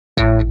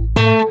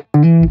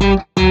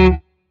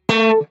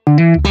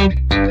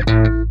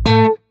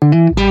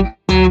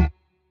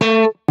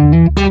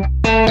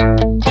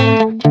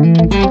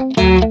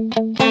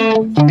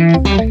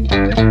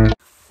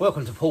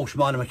Porsche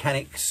Minor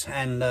Mechanics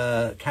and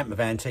Camper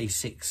Van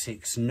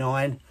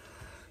T669.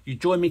 You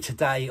join me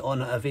today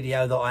on a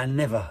video that I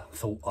never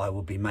thought I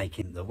would be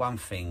making. The one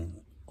thing,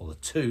 or the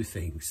two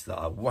things that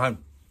I won't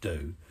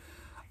do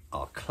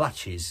are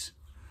clutches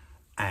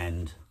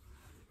and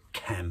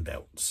cam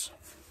belts.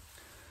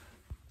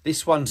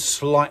 This one's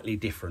slightly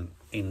different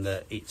in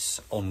that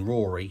it's on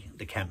Rory,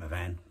 the camper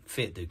van,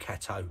 Fiat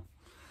Ducato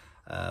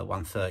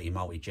 130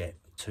 multi-jet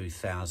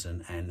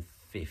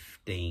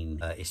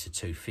 2015. It's a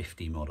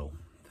 250 model,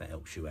 if that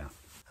helps you out.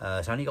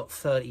 It's only got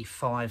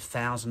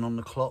 35,000 on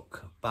the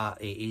clock, but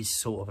it is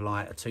sort of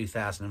like a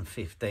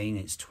 2015.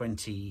 It's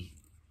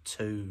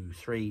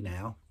 22.3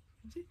 now.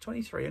 Is it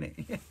 23,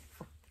 isn't it?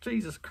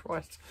 Jesus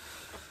Christ.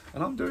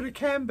 And I'm doing a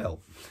cam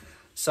belt.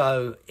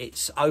 So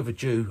it's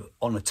overdue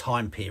on a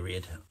time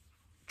period.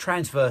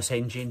 Transverse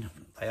engine,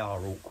 they are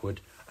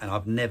awkward, and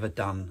I've never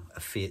done a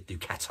Fiat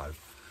Ducato.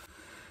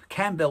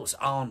 Cam belts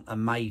aren't a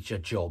major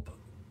job.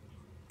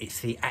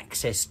 It's the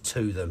access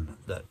to them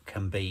that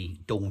can be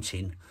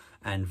daunting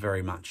and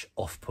very much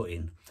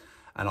off-putting.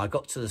 And I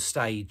got to the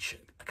stage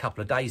a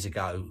couple of days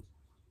ago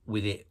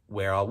with it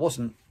where I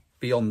wasn't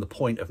beyond the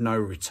point of no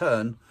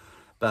return,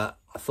 but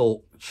I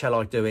thought, shall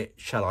I do it?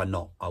 Shall I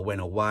not? I went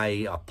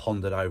away, I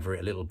pondered over it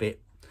a little bit.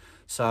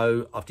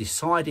 So I've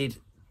decided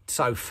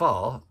so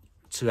far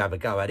to have a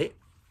go at it.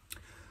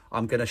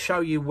 I'm going to show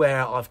you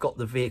where I've got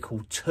the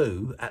vehicle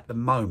to at the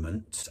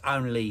moment. It's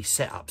only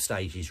setup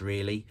stages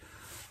really.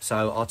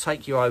 So I'll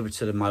take you over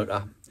to the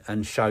motor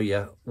and show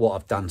you what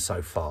I've done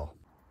so far.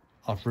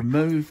 I've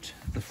removed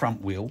the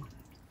front wheel,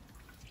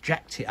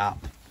 jacked it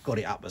up, got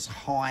it up as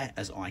high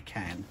as I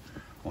can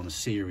on a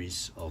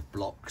series of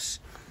blocks.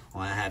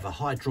 I have a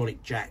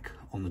hydraulic jack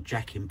on the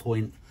jacking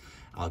point.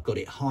 I've got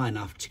it high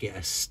enough to get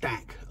a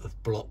stack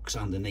of blocks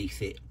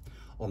underneath it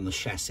on the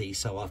chassis,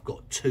 so I've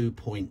got 2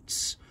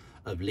 points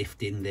of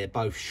lifting. They're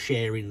both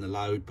sharing the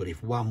load, but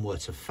if one were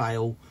to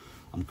fail,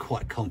 I'm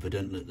quite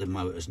confident that the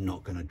motor's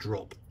not going to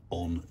drop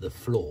on the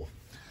floor.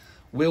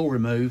 Wheel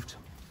removed,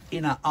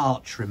 inner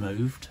arch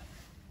removed,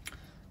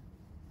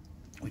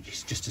 which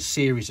is just a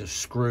series of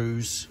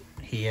screws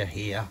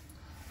here,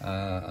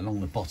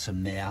 along the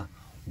bottom there.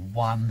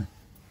 One,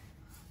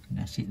 and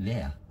that's it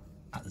there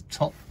at the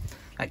top.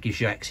 That gives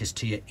you access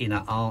to your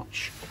inner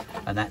arch,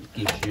 and that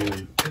gives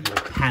you your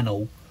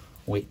panel,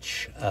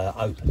 which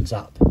opens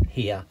up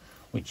here,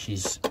 which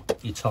is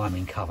your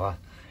timing cover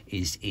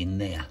is in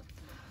there.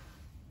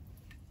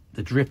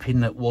 The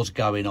dripping that was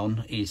going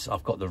on is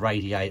I've got the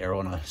radiator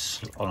on a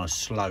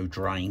slow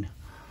drain.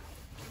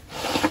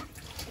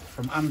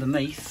 From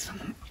underneath,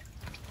 you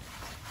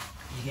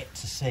get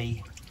to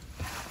see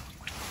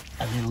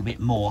a little bit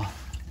more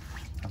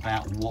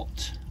about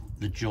what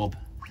the job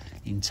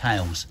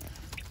entails.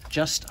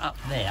 Just up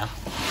there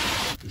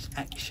is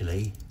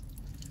actually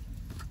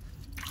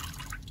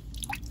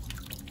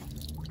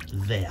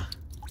there.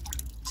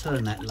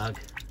 Turn that lug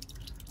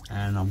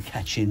and I'm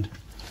catching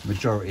the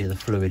majority of the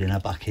fluid in a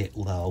bucket,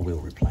 although I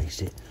will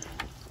replace it.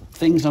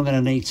 Things I'm going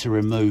to need to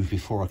remove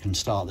before I can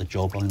start the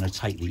job. I'm going to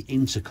take the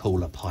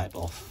intercooler pipe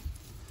off,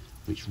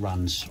 which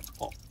runs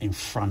in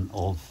front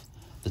of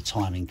the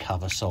timing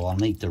cover, so I'll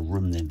need the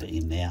room limiter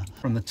in there.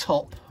 From the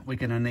top, we're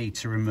going to need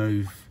to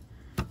remove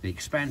the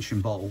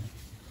expansion bottle,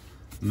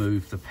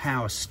 move the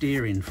power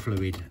steering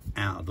fluid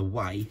out of the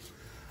way.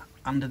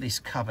 Under this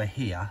cover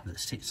here that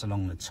sits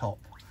along the top,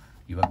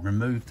 you have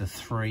removed the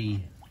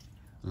 3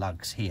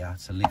 lugs here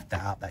to lift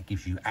that up. That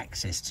gives you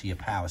access to your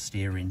power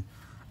steering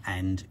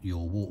and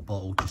your water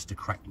bottle, just to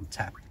crack the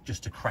tap,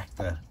 just to crack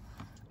the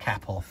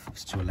cap off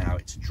to allow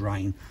it to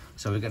drain.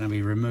 So we're going to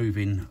be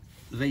removing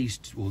these,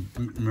 or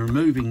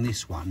removing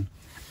this one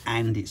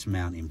and its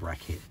mounting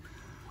bracket.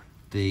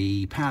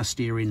 The power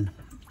steering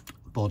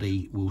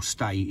body will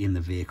stay in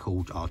the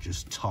vehicle. I'll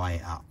just tie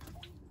it up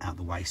out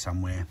the way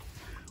somewhere.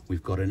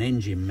 We've got an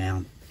engine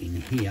mount in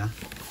here.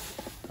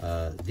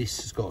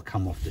 This has got to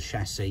come off the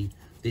chassis.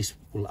 This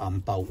will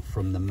unbolt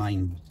from the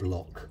main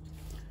block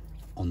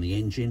on the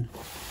engine.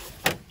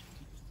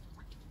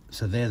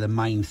 So they're the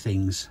main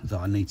things that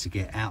I need to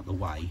get out the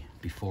way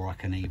before I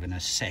can even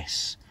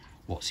assess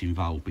what's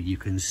involved. But you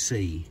can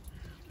see,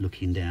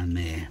 looking down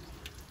there,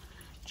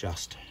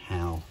 just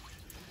how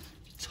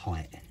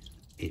tight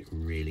it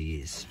really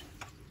is.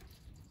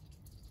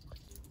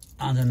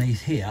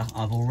 Underneath here,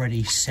 I've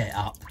already set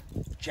up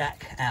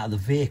jack out of the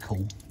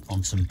vehicle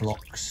on some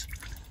blocks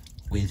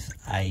with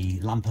a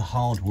lump of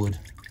hardwood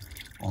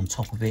on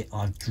top of it.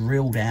 I've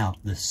drilled out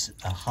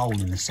a hole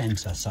in the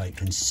center so it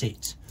can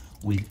sit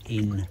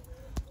within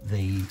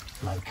the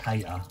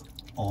locator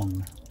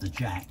on the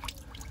jack.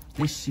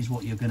 This is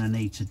what you're going to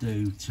need to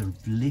do to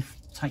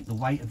take the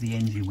weight of the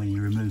engine when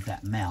you remove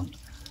that mount,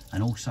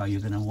 and also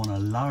you're going to want to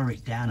lower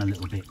it down a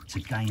little bit to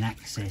gain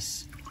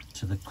access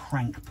to the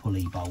crank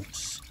pulley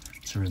bolts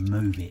to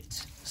remove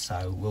it.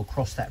 So we'll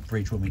cross that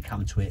bridge when we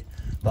come to it,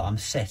 but I'm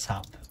set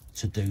up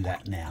to do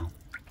that now.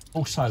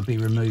 Also be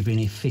removing,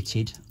 if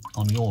fitted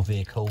on your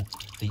vehicle,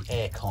 the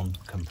aircon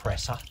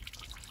compressor.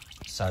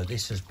 So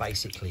this has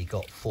basically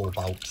got 4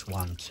 bolts,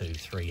 1, 2,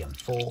 3 and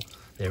 4.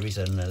 there is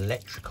an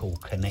electrical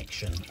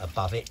connection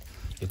above it.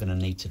 You're going to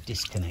need to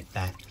disconnect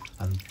that,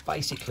 and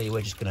basically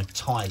we're just going to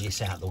tie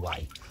this out of the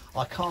way.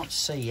 I can't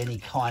see any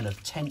kind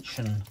of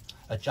tension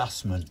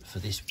adjustment for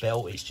this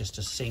belt. It's just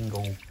a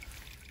single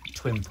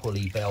twin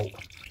pulley belt,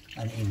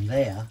 and in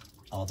there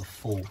are the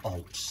 4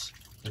 bolts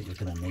that you're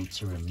going to need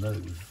to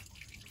remove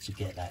to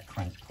get that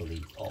crank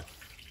pulley off.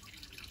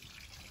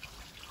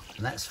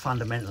 And that's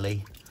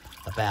fundamentally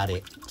about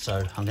it.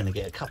 So I'm going to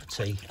get a cup of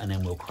tea and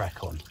then we'll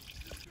crack on.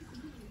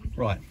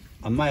 Right,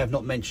 I may have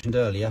not mentioned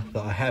earlier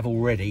that I have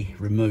already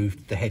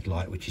removed the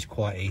headlight, which is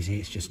quite easy.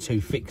 It's just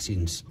 2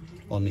 fixings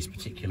on this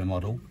particular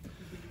model.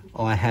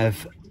 I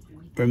have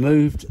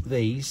removed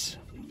these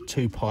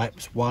 2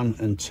 pipes, 1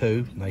 and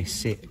 2. They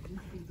sit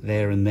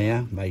there and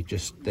there.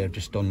 They're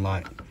just on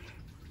like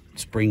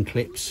spring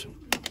clips.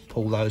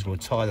 Pull those, we'll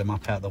tie them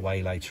up out the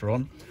way later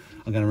on.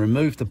 I'm going to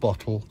remove the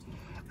bottle,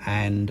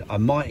 and I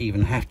might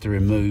even have to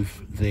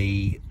remove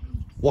the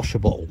washer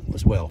bottle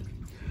as well.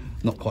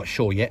 Not quite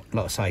sure yet.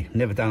 Like I say,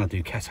 never done a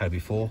Ducato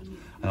before,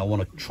 and I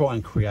want to try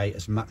and create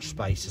as much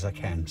space as I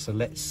can. So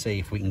let's see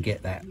if we can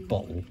get that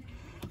bottle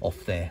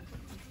off there.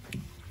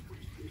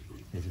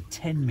 There's a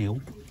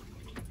 10mm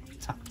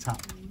tucked up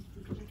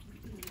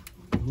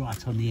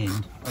right on the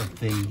end of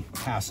the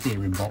power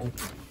steering bottle.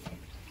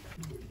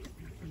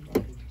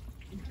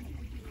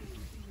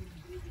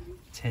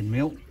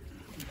 10mm.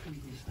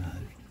 So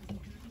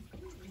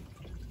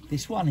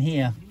this one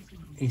here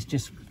is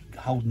just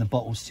holding the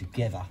bottles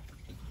together,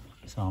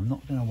 so I'm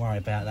not going to worry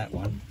about that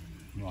one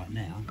right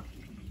now.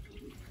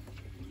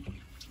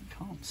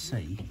 Can't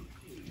see.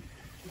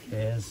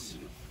 There's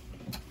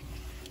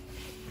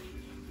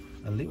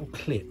a little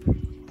clip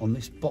on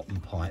this bottom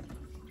pipe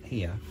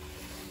here,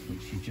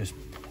 which you just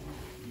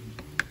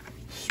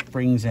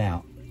springs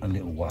out a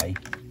little way.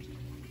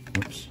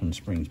 Whoops, and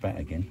springs back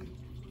again.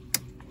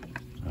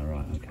 All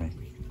right, okay.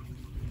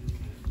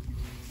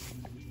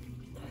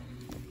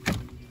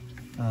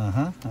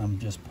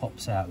 Just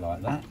pops out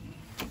like that.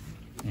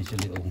 There's your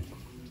little,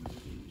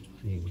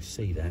 you can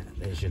see that,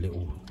 there's your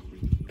little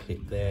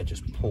clip there.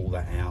 Just pull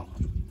that out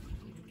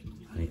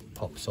and it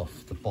pops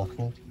off the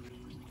bottle.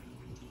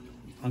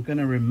 I'm going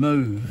to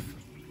remove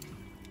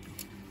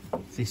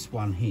this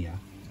one here,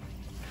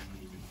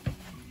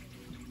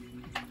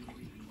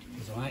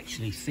 because I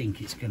actually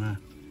think it's going to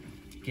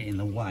get in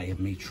the way of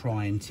me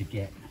trying to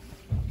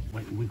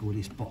wiggle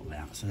this bottle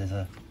out. So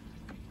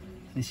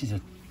this is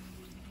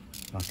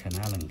like an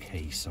Allen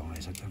key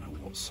size. I don't know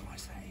what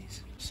size that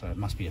is. So it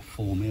must be a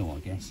 4mm, I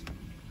guess.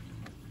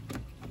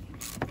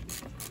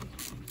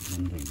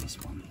 Undo this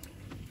one.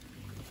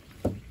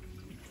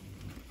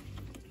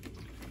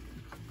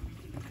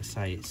 Like I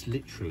say, it's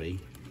literally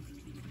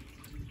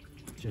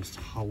just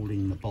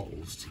holding the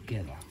bottles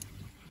together.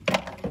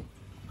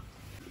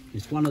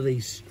 There's one of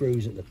these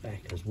screws at the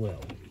back as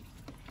well,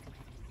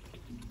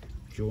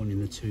 joining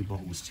the 2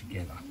 bottles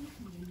together.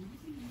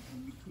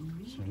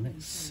 So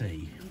let's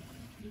see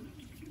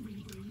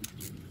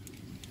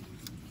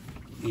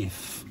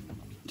if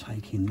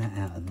taking that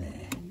out of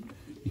there,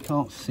 you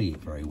can't see it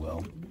very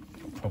well,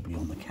 probably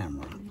on the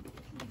camera.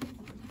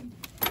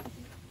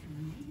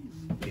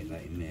 Get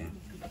that in there.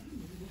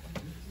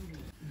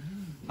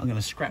 I'm going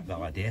to scrap that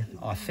idea.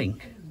 I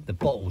think the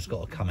bottle's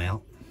got to come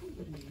out.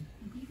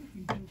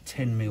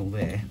 10mm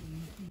there.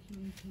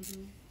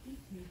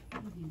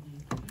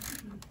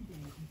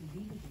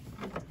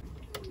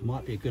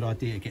 Might be a good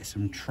idea to get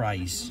some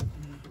trays,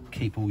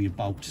 keep all your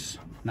bolts,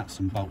 nuts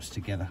and bolts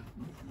together.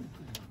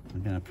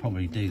 I'm going to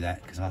probably do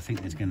that because I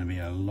think there's going to be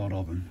a lot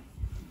of them.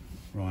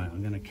 Right, I'm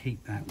going to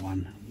keep that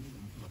one.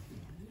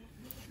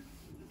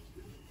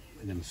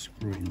 I'm going to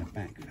screw it in the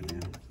back for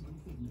now.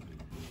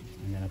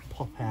 I'm going to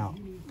pop out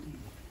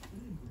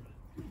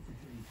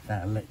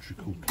that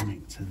electrical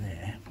connector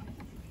there.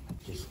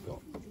 Just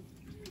got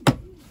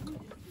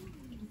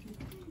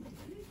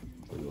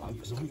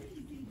lugs on it.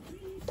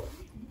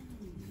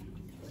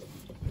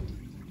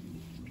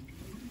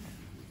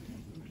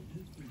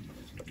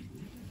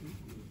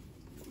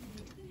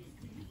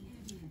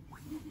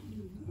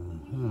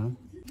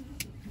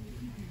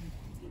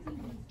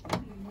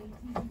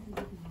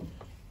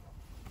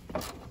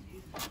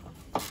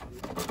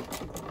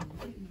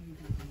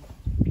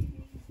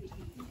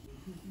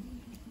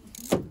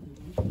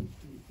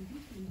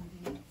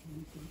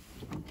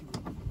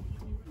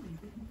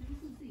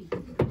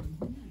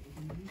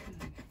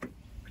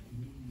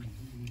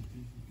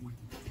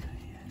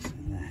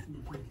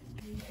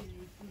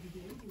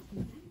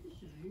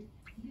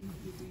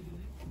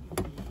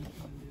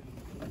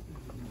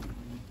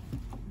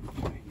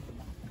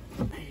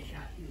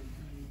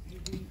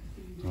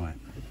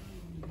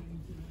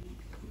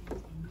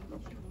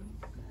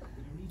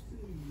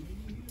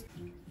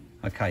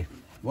 Okay,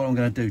 what I'm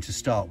going to do to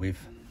start with,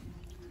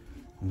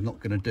 I'm not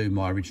going to do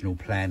my original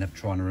plan of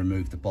trying to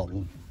remove the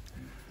bottle.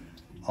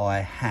 I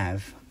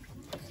have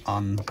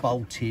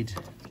unbolted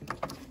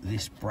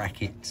this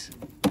bracket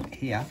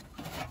here,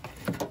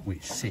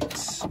 which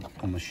sits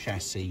on the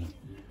chassis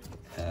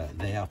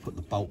there. I put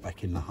the bolt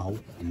back in the hole,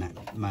 and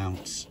that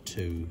mounts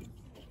to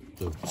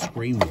the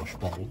screen wash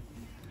bottle,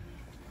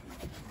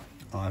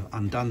 I've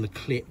undone the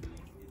clip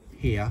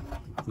here,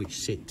 which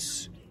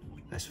sits,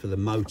 that's for the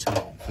motor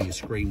for your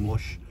screen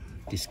wash,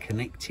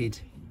 disconnected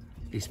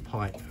this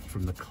pipe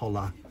from the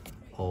collar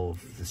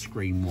of the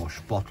screen wash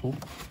bottle,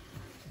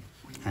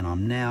 and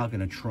I'm now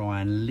going to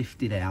try and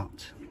lift it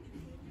out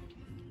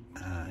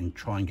and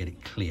try and get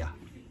it clear.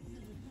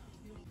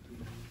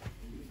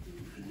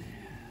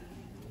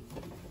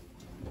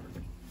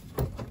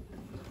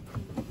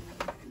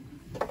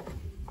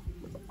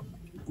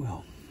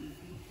 Well,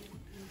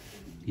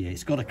 yeah,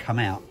 it's got to come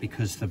out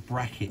because the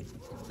bracket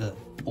that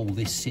all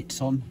this sits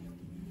on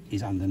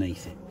is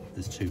underneath it.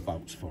 There's 2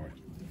 bolts for it.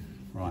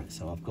 Right,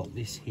 so I've got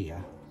this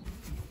here.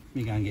 Let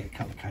me go and get a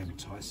couple of cable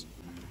ties.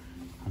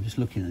 I'm just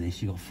looking at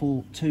this. You've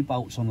got 2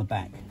 bolts on the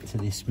back to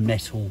this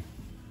metal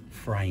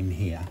frame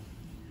here.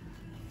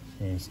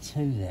 There's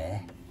 2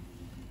 there.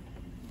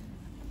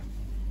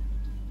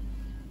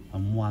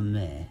 And 1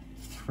 there.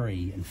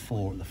 3 and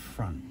 4 at the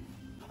front.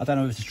 I don't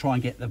know if to try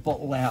and get the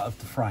bottle out of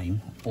the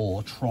frame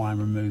or try and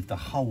remove the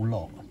whole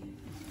lot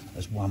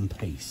as one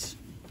piece.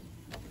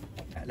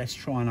 Let's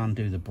try and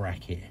undo the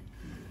bracket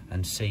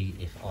and see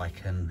if I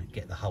can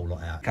get the whole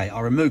lot out. Okay, I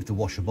removed the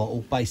washer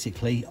bottle.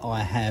 Basically,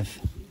 I have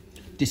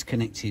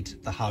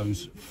disconnected the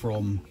hose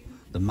from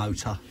the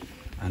motor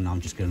and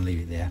I'm just going to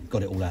leave it there.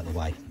 Got it all out of the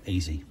way.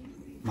 Easy.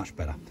 Much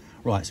better.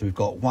 Right, so we've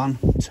got 1,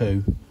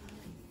 2,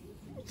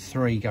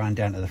 3 going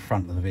down to the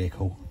front of the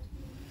vehicle,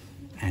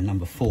 and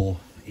number 4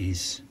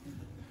 is,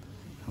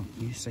 oh,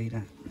 you see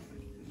that?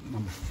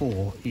 Number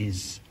 4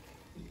 is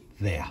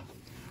there.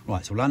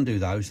 Right, so we'll undo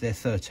those. They're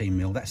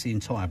 13mm. That's the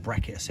entire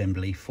bracket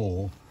assembly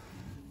for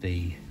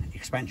the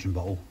expansion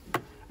bottle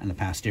and the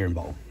power steering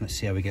bottle. Let's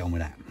see how we get on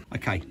with that.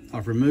 Okay,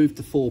 I've removed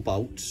the 4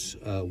 bolts.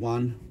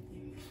 1,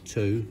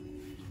 2,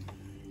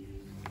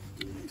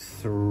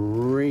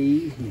 3.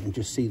 You can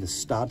just see the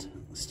stud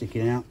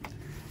sticking out.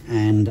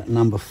 And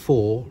number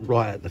 4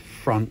 right at the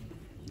front.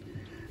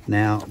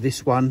 Now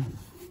this one,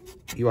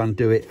 you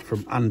undo it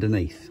from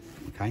underneath.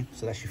 Okay,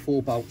 so that's your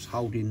 4 bolts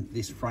holding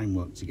this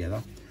framework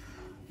together.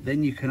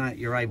 Then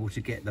you're able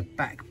to get the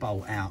back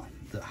bolt out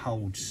that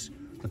holds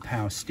the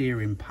power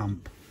steering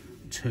pump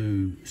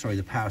to, sorry,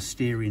 the power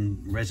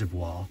steering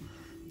reservoir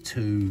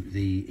to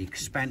the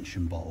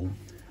expansion bottle,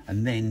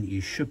 and then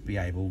you should be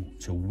able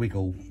to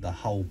wiggle the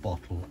whole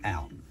bottle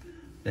out.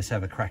 Let's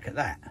have a crack at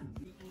that.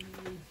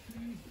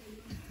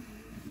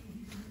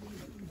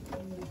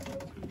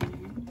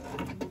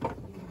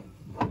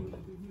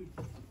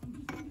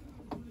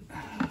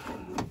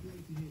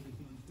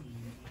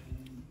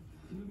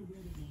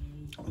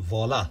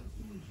 Voila.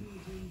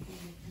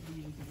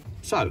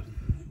 So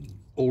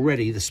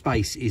already the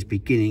space is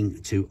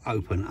beginning to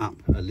open up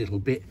a little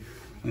bit.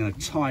 I'm going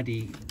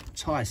to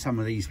tie some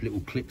of these little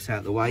clips out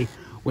of the way.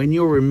 When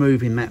you're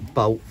removing that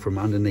bolt from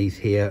underneath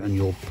here and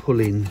you're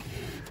pulling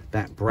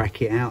that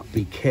bracket out,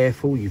 be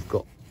careful, you've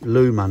got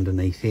loom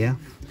underneath here.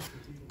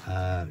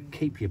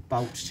 Keep your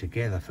bolts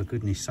together for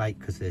goodness sake,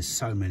 because there's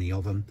so many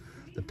of them.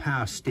 The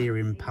power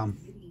steering pump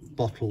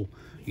bottle,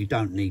 you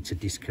don't need to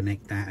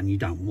disconnect that, and you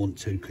don't want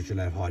to because you'll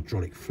have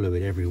hydraulic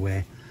fluid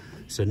everywhere.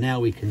 So now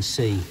we can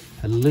see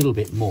a little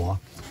bit more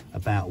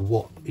about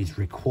what is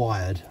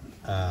required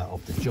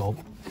of the job.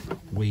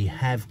 We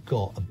have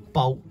got a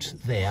bolt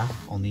there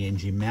on the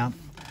engine mount,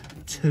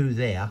 2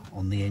 there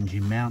on the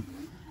engine mount,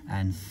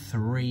 and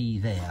 3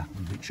 there,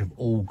 which have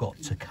all got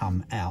to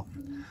come out.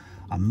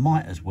 I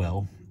might as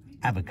well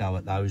have a go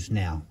at those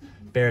now,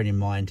 bearing in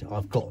mind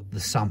I've got the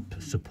sump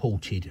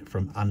supported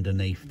from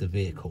underneath the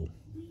vehicle.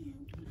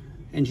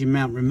 Engine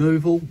mount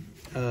removal,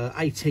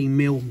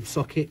 18mm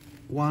socket,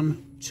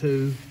 1,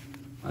 2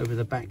 over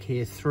the back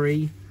here,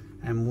 3,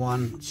 and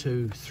 1,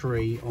 2,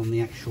 3 on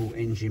the actual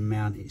engine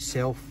mount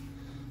itself.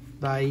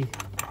 They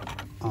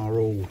are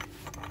all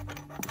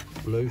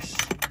loose.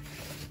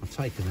 I've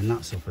taken the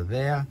nuts off of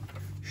there.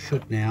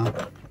 Should now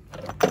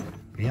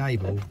be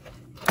able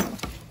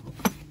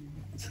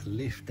to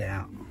lift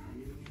out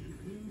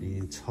the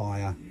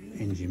entire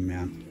engine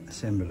mount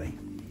assembly.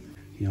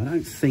 You know, I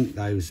don't think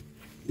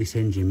this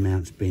engine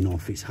mount's been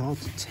off. It's hard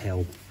to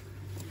tell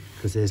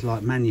because there's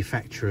like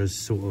manufacturers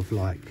sort of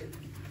like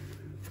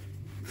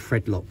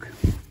thread lock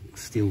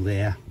still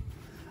there.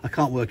 I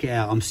can't work it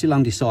out. I'm still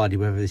undecided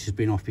whether this has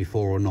been off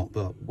before or not,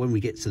 but when we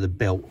get to the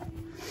belt,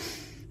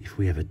 if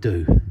we ever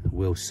do,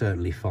 we'll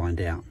certainly find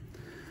out.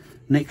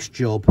 Next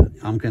job,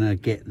 I'm going to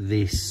get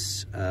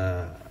this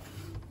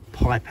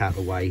pipe out of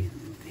the way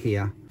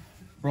here.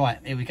 Right,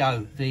 here we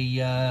go. The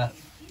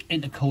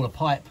intercooler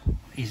pipe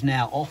is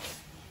now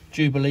off.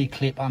 Jubilee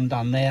clip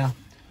undone there.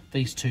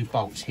 These 2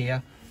 bolts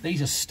here.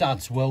 These are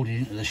studs welded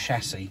into the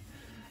chassis,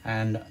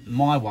 and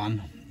my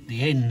one,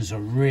 the ends are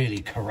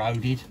really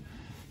corroded.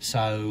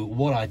 So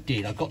what I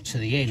did, I got to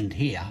the end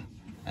here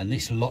and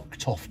this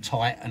locked off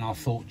tight, and I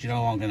thought, you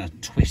know, I'm going to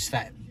twist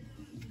that,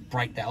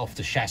 break that off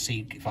the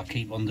chassis if I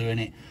keep on doing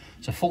it.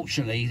 So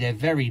fortunately they're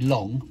very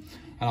long,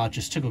 and I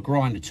just took a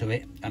grinder to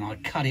it and I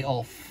cut it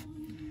off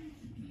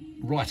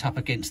right up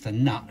against the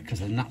nut, because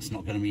the nut's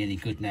not going to be any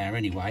good now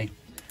anyway.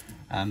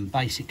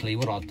 Basically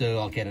what I'll do,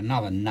 I'll get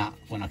another nut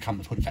when I come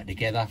to put it back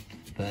together,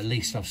 but at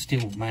least I've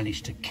still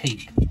managed to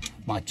keep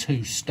my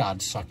 2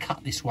 studs. So I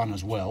cut this one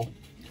as well,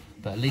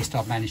 but at least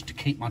I've managed to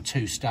keep my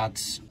 2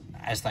 studs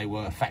as they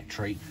were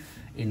factory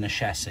in the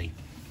chassis.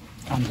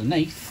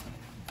 Underneath,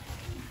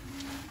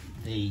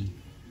 the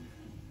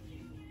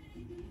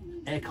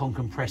aircon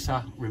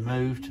compressor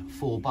removed,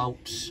 4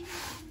 bolts,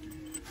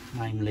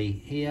 namely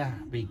here.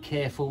 Be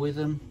careful with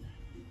them.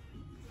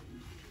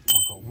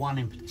 I've got one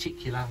in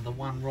particular, the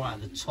one right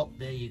at the top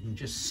there, you can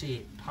just see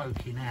it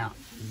poking out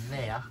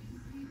there,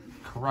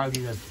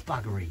 corroded as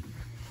buggery.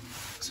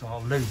 So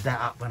I'll lube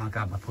that up when I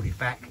go and put it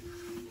back.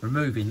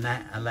 Removing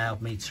that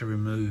allowed me to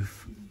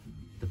remove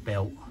the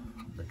belt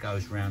that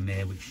goes around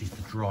there, which is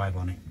the drive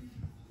on it.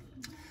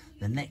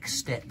 The next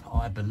step,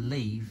 I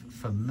believe,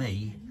 for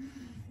me,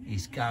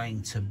 is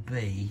going to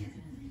be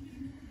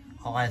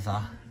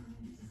either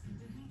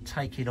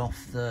taking off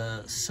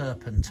the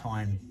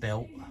serpentine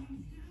belt.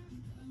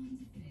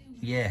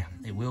 Yeah,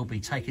 it will be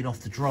taking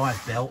off the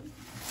drive belt,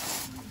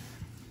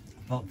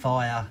 but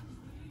via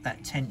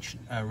that tension,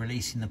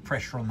 releasing the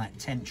pressure on that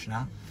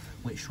tensioner,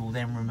 which will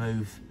then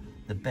remove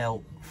the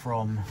belt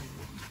from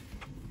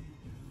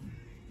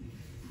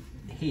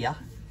here,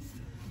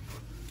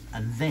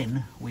 and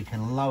then we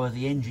can lower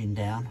the engine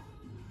down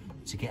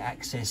to get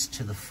access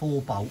to the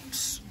 4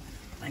 bolts.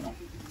 Hang on.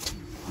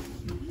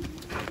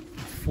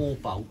 4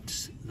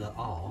 bolts that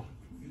are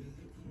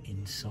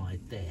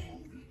inside there.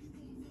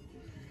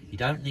 You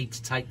don't need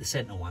to take the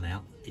centre one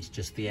out, it's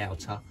just the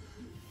outer,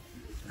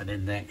 and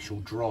then the actual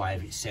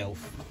drive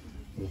itself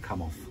will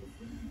come off.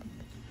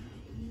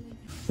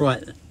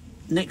 Right,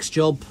 next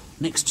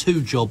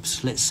 2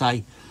 jobs, let's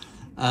say,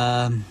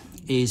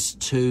 is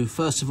to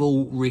first of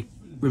all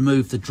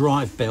remove the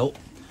drive belt,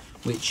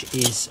 which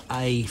is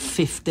a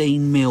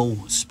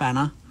 15mm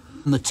spanner,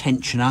 and the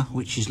tensioner,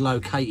 which is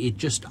located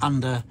just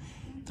under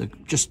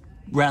just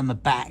round the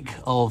back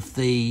of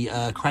the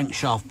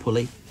crankshaft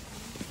pulley.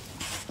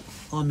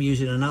 I'm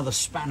using another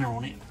spanner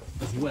on it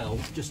as well,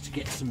 just to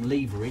get some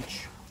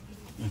leverage.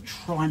 I'm gonna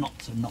try not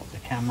to knock the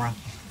camera,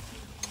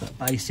 but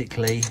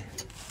basically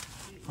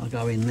I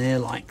go in there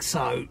like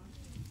so,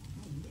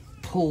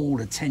 pull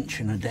the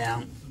tensioner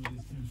down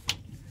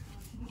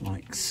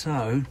like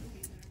so,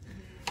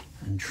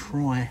 and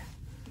try.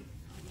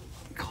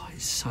 God,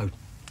 it's so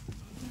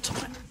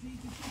tight.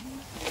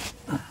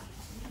 Hang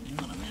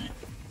on a minute.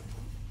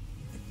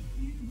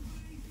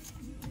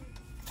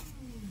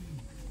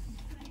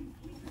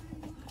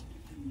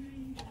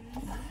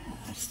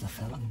 That's the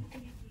fella.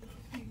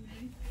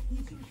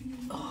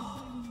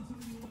 Oh.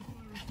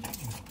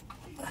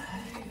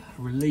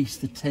 Release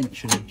the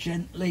tensioner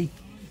gently,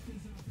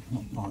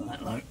 not like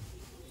that though.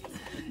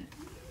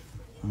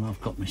 And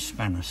I've got my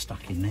spanner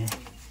stuck in there.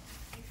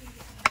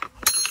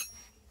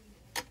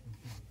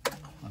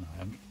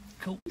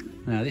 Cool.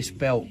 Now this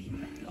belt,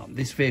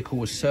 this vehicle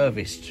was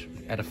serviced,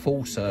 had a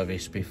full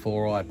service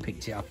before I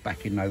picked it up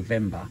back in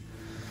November,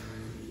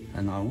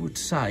 and I would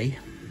say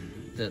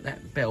that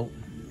that belt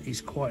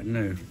is quite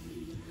new,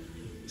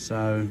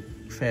 so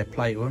fair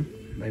play to them.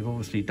 They've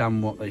obviously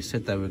done what they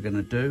said they were going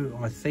to do.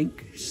 I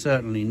think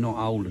certainly not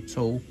old at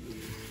all,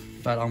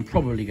 but I'm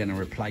probably going to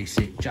replace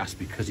it just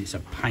because it's a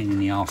pain in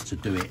the arse to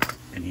do it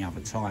any other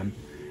time.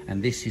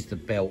 And this is the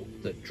belt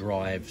that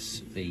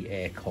drives the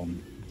aircon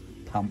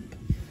pump.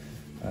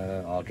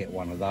 I'll get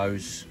one of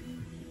those.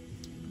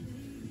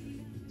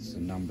 There's the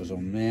numbers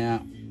on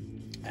there,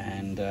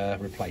 and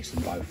replace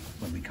them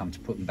both when we come to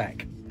put them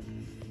back.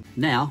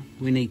 Now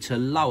we need to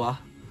lower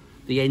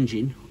the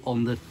engine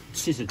on the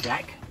scissor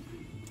jack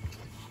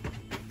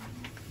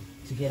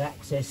to get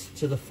access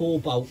to the 4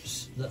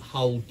 bolts that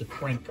hold the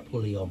crank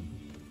pulley on.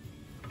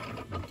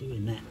 I'm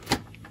doing that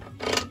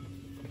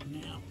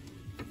now.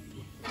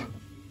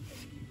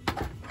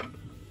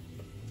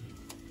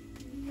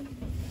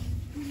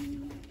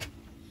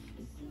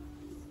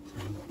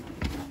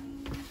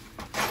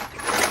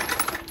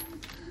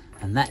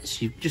 And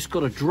that's, you've just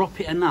got to drop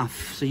it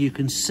enough so you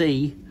can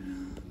see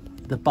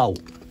the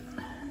bolt,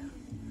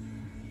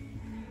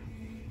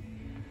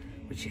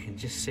 which you can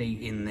just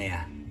see in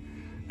there.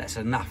 That's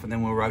enough, and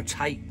then we'll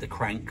rotate the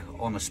crank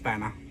on a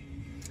spanner.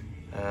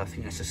 I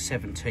think that's a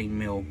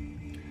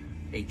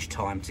 17mm each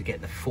time to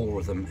get the 4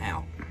 of them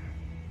out.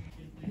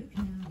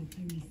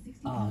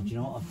 Ah, do you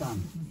know what I've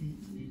done?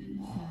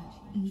 Oh,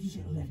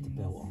 should have left the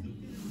belt on.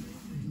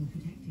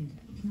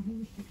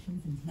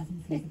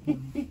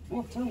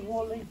 What a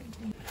wally.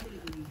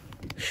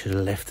 Should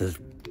have left the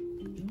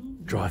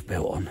drive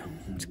belt on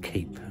to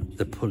keep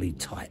the pulley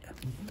tight.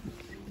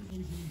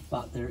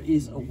 But there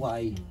is a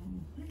way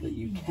that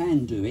you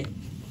can do it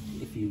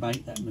if you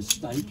make that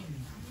mistake,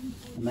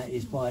 and that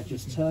is by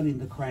just turning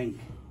the crank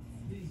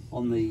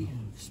on the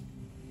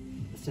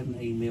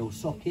 17mm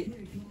socket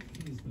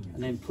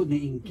and then putting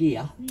it in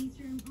gear,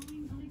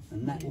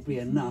 and that will be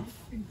enough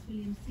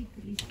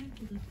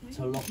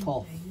to lock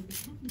off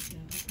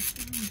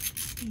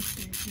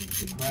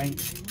the crank.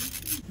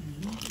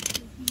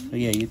 So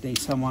yeah, you need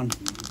someone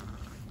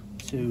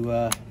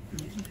to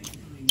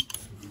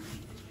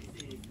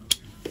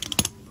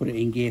put it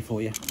in gear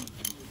for you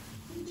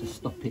to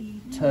stop it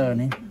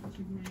turning.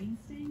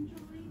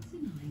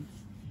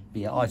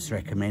 But yeah, I'd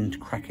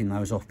recommend cracking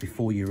those off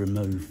before you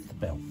remove the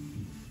belt.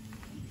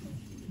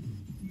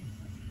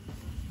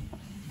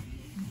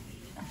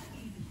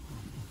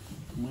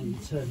 And when you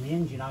turn the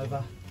engine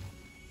over,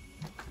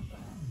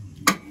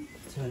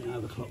 turn it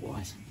over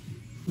clockwise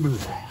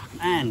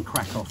and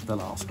crack off the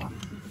last one.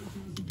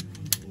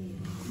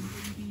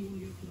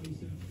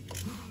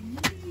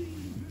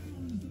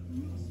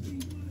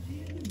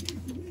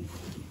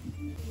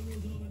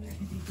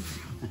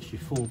 That's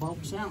your 4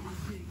 bolts out,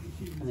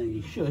 and then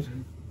you should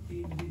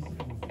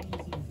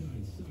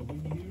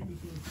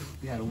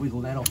be able to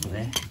wiggle that off of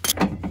there.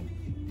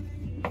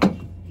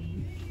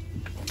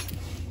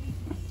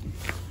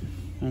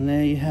 And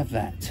there you have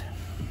that.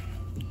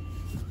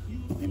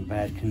 Not in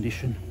bad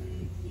condition.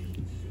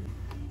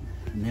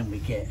 And then we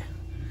get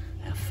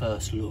our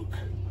first look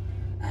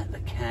at the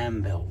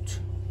cam belt.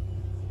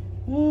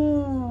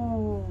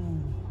 Ooh.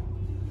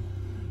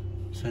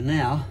 So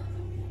now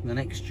the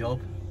next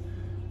job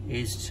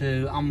is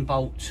to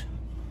unbolt,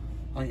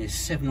 I think there's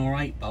 7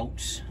 or 8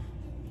 bolts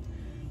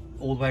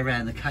all the way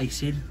around the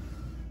casing,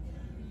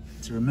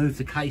 to remove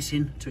the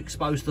casing to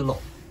expose the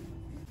lock.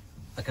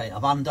 Okay,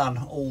 I've undone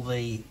all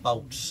the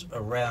bolts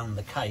around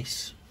the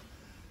case.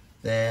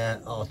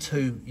 There are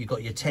 2, you've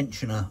got your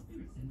tensioner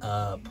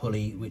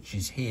pulley, which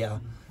is here,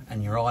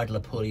 and your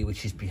idler pulley,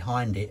 which is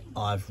behind it.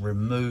 I've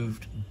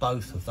removed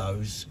both of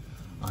those.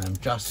 I am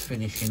just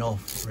finishing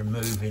off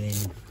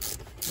removing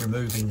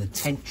the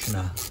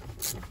tensioner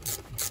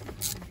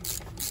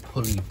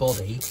pulley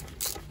body,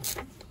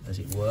 as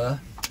it were,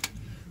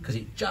 because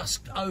it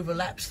just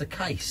overlaps the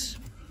case.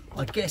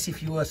 I guess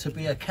if you were to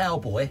be a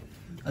cowboy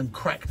and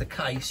crack the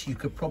case, you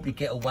could probably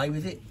get away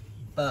with it,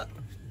 but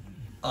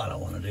I don't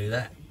want to do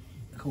that.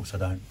 Of course I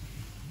don't.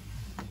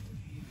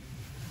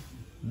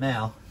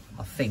 Now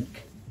I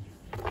think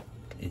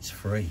it's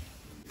free.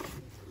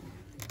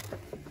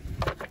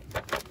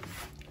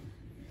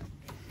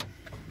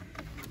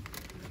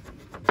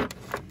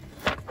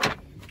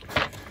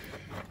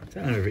 I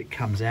don't know if it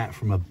comes out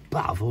from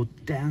above or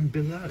down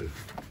below.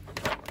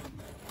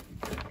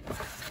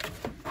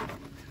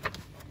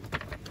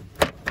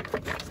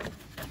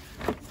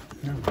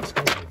 No one's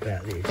told me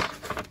about this.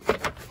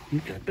 You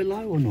go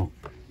below or not?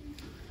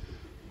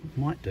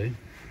 Might do.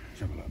 Let's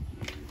have a look.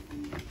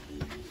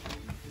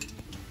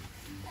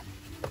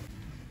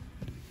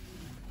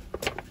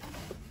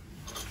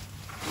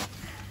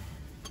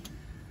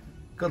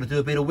 Got to do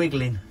a bit of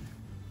wiggling.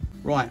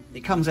 Right,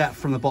 it comes out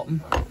from the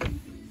bottom.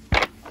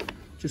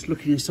 Just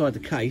looking inside the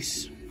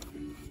case,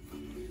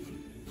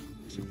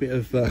 there's a bit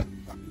of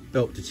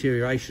belt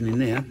deterioration in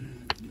there.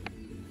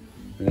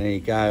 There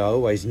you go, I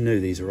always knew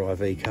these were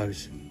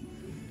Ivecos.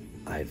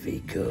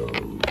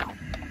 Iveco.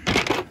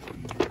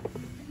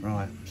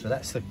 Right, so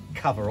that's the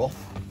cover off.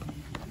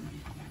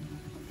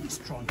 Let's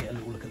try and get a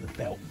little look at the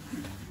belt.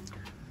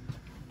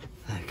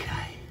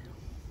 Okay.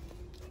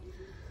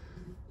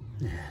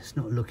 Yeah, it's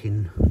not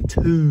looking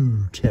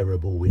too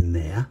terrible in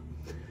there.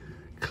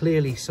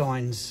 Clearly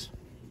signs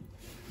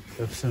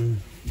of some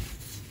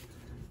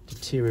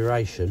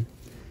deterioration,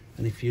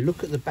 and if you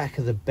look at the back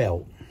of the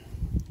belt,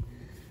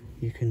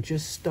 you can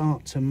just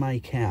start to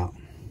make out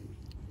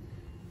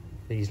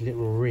these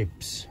little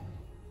ribs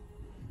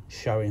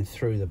showing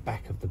through the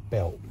back of the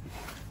belt.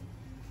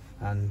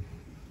 And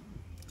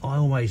I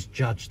always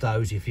judge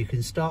those, if you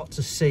can start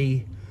to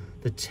see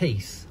the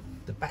teeth,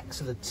 the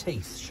backs of the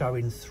teeth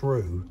showing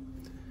through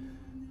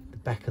the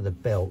back of the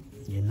belt,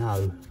 you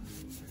know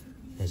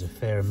there's a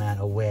fair amount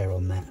of wear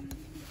on that.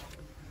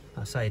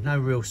 I say no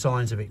real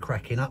signs of it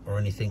cracking up or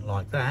anything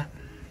like that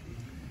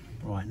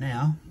right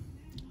now,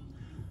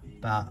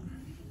 but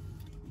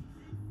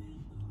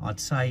I'd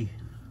say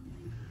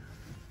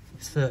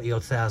it's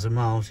 30-odd thousand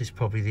miles. It's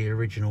probably the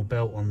original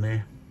belt on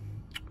there.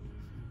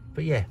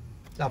 But yeah,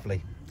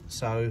 lovely.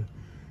 So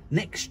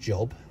next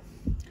job,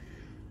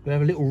 we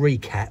have a little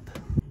recap,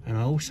 and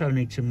I also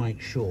need to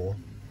make sure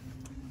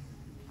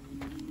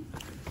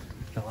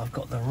that I've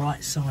got the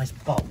right size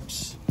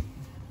bolts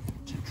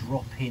to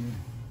drop in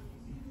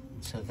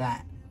to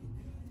that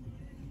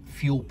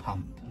fuel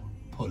pump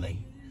pulley,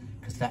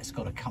 because that's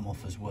got to come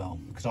off as well,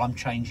 because I'm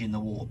changing the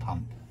water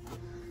pump.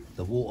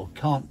 The water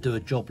can't do a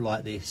job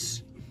like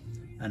this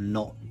and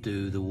not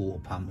do the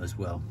water pump as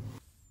well.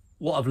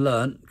 What I've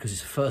learned, because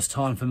it's the first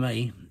time for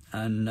me,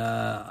 and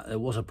there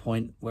was a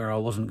point where I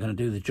wasn't going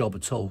to do the job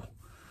at all,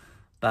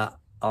 but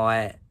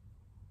I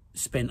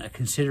spent a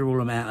considerable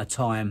amount of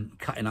time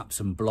cutting up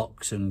some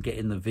blocks and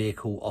getting the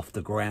vehicle off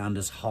the ground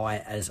as high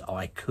as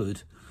I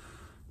could,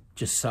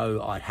 just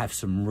so I'd have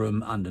some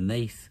room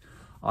underneath.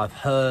 I've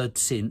heard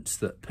since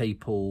that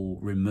people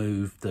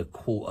remove the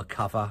quarter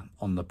cover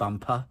on the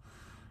bumper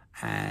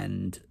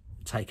and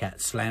take out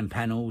slam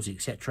panels,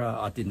 etc.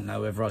 I didn't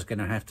know whether I was going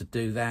to have to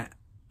do that.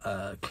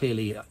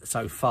 Clearly,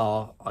 so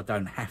far, I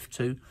don't have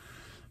to.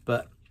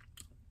 But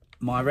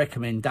my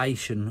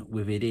recommendation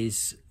with it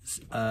is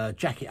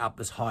jack it up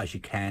as high as you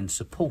can,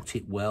 support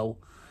it well,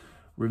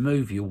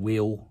 remove your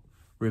wheel,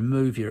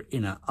 remove your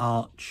inner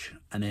arch,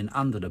 and then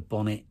under the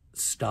bonnet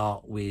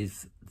start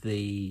with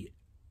the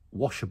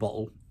washer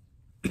bottle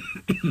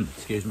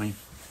excuse me,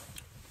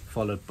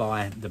 followed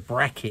by the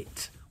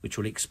bracket, which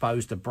will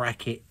expose the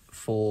bracket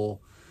for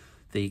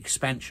the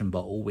expansion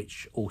bottle,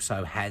 which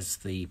also has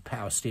the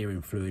power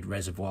steering fluid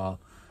reservoir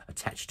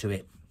attached to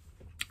it.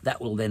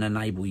 That will then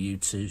enable you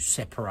to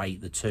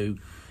separate the two,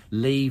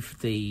 leave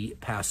the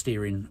power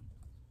steering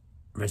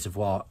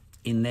reservoir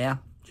in there,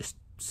 just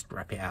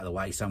strap it out of the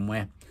way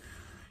somewhere,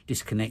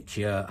 disconnect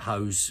your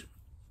hose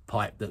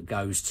pipe that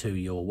goes to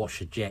your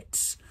washer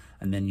jets,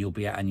 and then you'll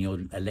be out in your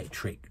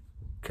electric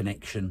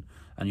connection,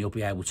 and you'll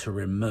be able to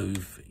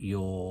remove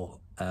your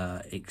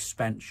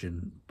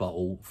expansion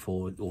bottle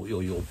for,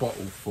 or your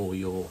bottle for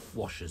your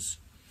washers.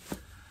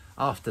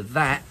 After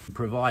that,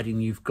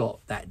 providing you've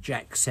got that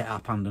jack set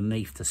up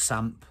underneath the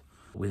sump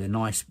with a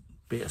nice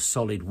bit of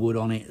solid wood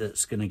on it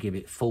that's going to give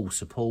it full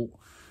support,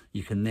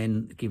 you can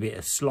then give it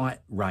a slight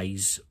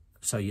raise,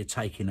 so you're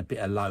taking a bit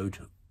of load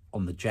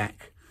on the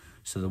jack,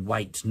 so the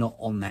weight's not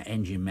on that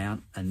engine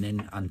mount, and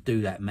then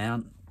undo that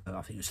mount.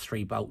 I think it was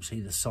 3 bolts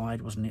either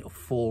side, wasn't it? Or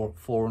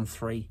four and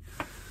 3.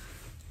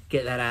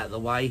 Get that out of the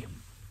way,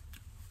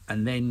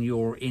 and then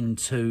you're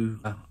into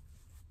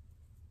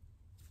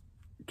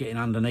getting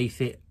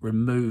underneath it.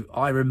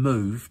 I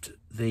removed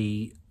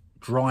the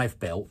drive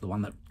belt, the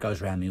one that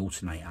goes around the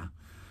alternator,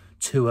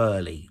 too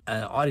early.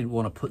 I didn't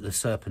want to put the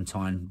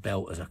serpentine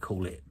belt, as I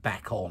call it,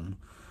 back on,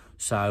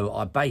 so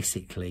I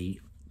basically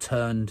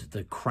turned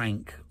the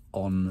crank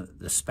on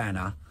the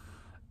spanner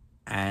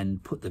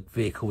and put the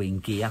vehicle in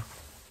gear,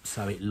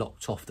 so it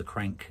locked off the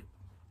crank,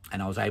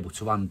 and I was able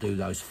to undo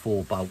those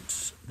 4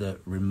 bolts that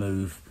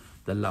remove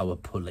the lower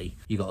pulley.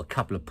 You got a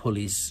couple of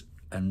pulleys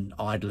and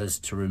idlers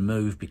to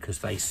remove because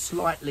they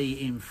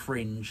slightly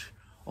infringe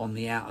on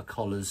the outer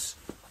collars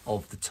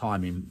of the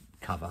timing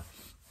cover,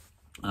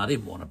 and I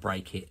didn't want to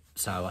break it,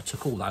 so I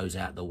took all those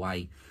out of the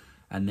way,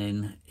 and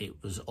then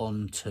it was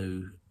on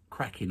to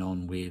cracking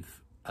on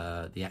with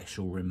the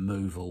actual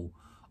removal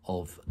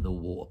of the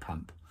water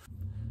pump.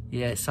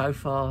 Yeah, so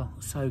far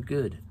so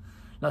good.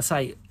 Like I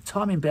say,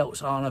 timing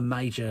belts aren't a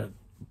major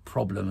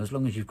problem as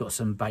long as you've got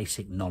some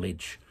basic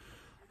knowledge.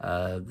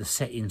 The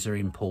settings are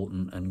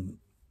important and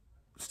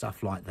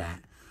stuff like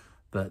that,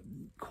 but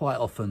quite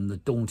often the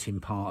daunting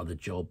part of the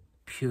job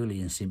purely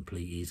and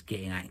simply is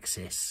getting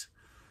access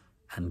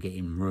and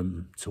getting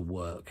room to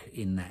work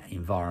in that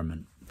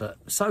environment. But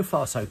so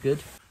far so good.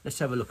 Let's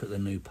have a look at the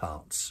new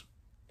parts.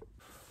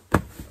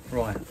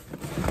 Right,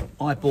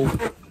 I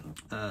bought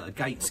a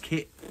Gates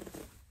kit.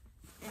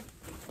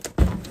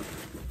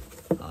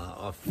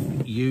 I've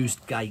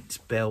used Gates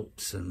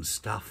belts and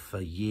stuff for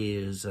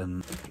years,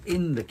 and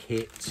in the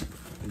kit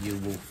you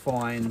will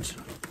find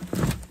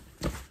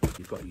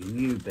you've got your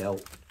new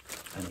belt,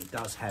 and it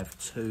does have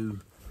 2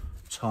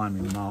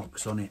 timing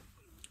marks on it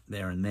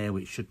there and there,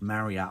 which should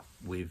marry up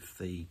with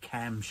the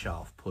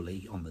camshaft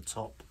pulley on the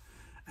top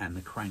and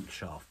the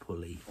crankshaft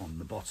pulley on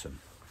the bottom.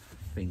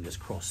 Fingers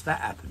crossed that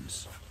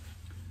happens.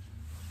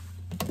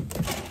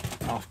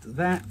 After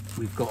that,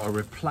 we've got a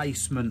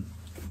replacement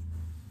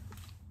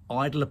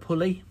idler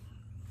pulley.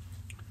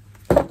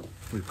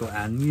 We've got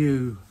our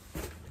new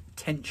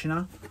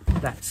tensioner.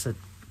 That's a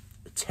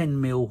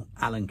 10mm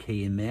Allen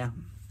key in there,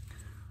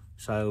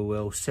 so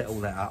we'll set all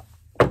that up.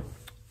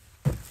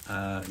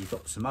 You've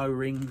got some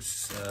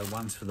O-rings,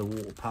 one's for the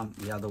water pump,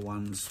 the other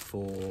one's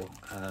for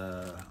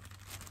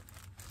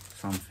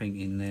something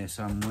in there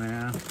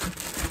somewhere,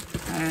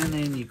 and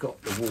then you've got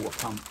the water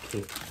pump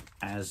kit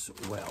as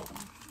well.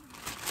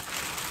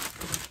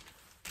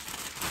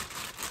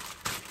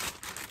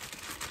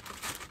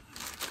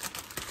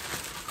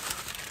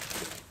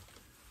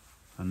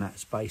 And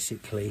that's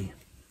basically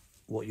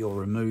what you're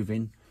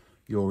removing.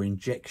 Your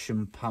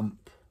injection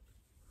pump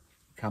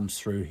comes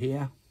through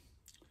here,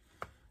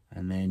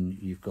 and then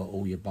you've got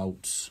all your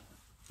bolts.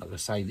 Like I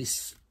say,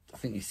 this, I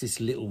think it's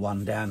this little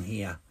one down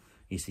here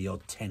is the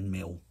odd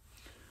 10mm,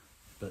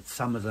 but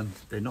some of them,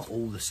 they're not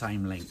all the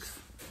same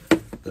length.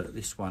 But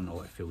this one,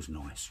 oh, it feels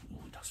nice.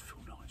 Oh, it does feel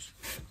nice.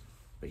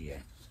 But yeah,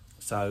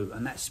 so,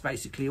 and that's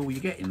basically all you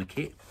get in the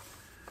kit.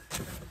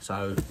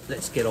 So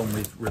let's get on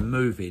with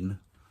removing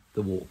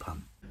the water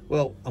pump.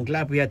 Well, I'm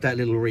glad we had that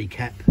little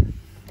recap.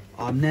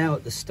 I'm now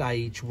at the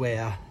stage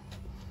where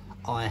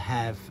I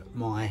have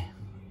my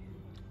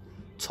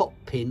top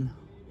pin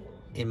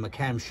in my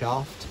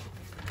camshaft.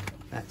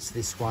 That's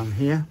this one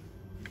here.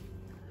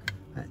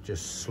 That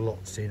just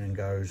slots in and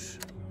goes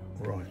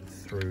right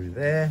through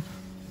there.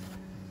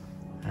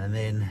 And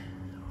then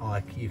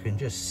you can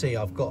just see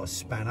I've got a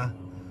spanner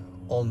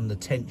on the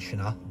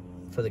tensioner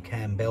for the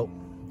cam belt.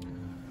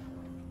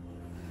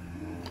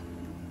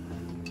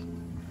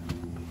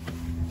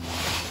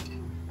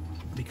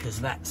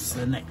 Because that's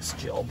the next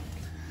job.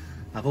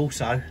 I've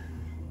also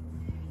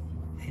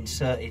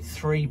inserted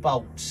 3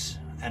 bolts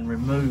and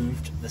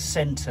removed the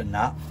centre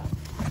nut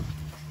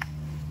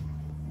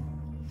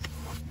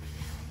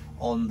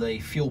on the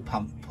fuel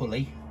pump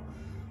pulley.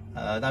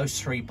 Those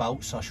 3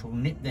 bolts, I shall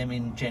nip them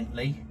in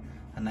gently,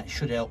 and that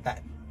should help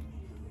that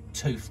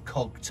Bluetooth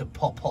cog to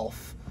pop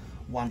off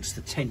once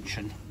the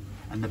tension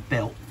and the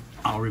belt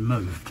are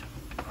removed.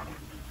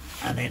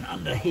 And then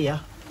under here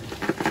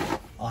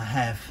I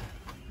have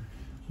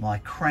my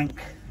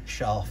crank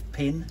shaft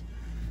pin.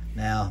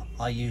 Now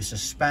I use a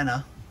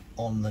spanner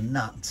on the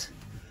nut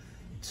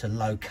to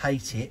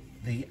locate it.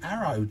 The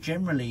arrow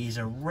generally is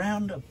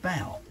around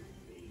about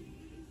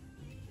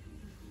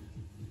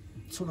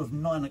sort of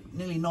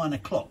nearly 9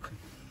 o'clock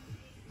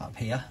up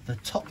here. The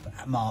top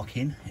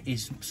marking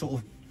is sort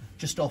of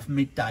just off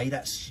midday.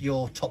 That's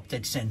your top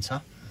dead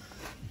center.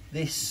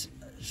 This,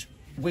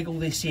 wiggle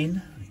this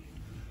in,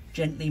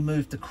 gently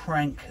move the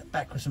crank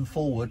backwards and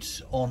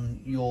forwards on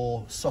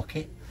your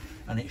socket,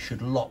 and it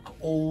should lock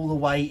all the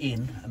way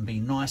in and be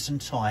nice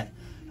and tight,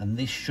 and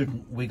this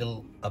shouldn't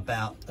wiggle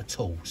about at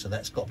all. So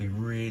that's got to be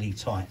really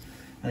tight.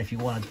 And if you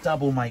want to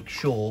double make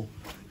sure,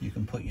 you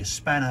can put your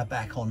spanner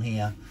back on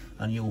here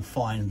and you'll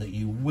find that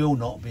you will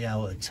not be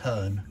able to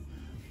turn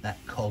that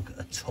cog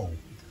at all.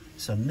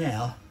 So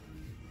now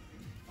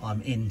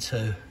I'm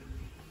into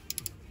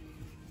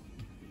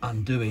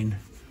undoing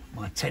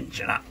my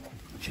tension up.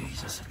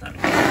 Jesus, I don't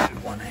know how to do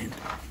one end.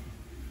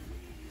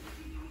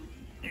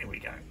 Here we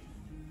go.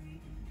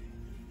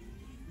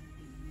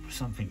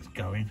 Something's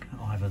going,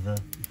 either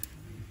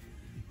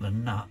the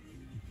nut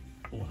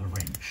or the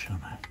wrench. I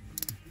don't know.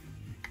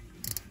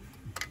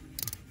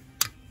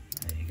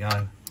 There you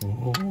go.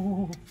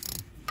 Ooh,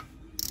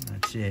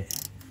 that's it.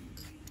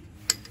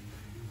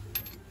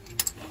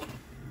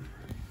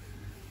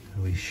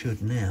 We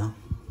should now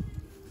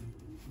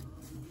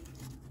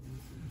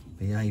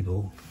be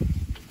able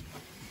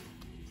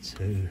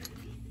to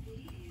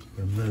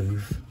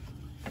remove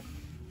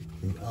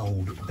the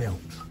old belt.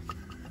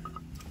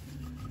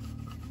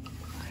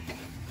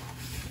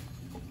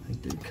 They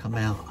do come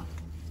out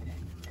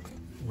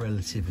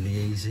relatively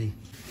easy.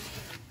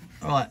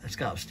 Right, let's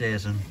go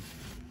upstairs and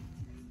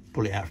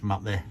pull it out from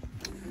up there.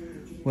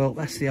 Well,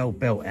 that's the old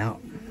belt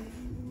out.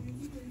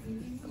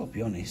 Gotta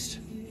be honest,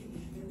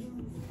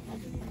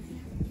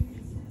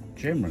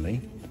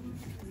 generally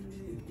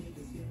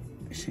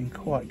it's in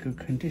quite good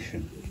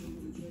condition.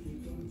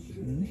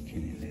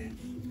 Nicking it there.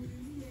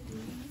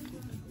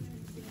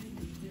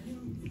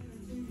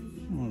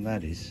 Oh,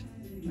 that is.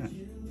 Yeah.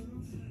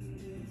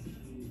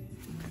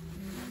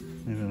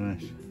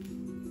 Nevertheless,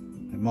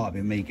 it might have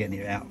been me getting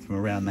it out from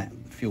around that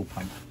fuel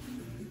pump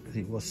because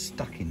it was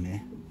stuck in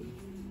there.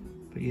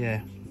 But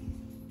yeah,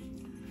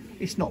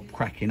 it's not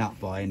cracking up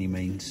by any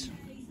means,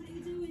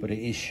 but it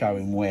is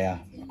showing wear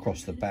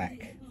across the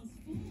back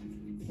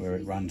where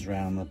it runs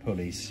around the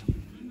pulleys,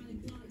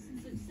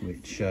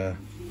 which I'm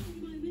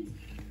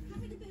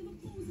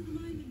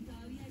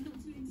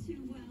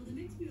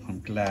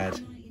glad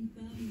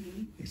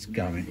it's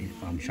going.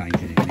 I'm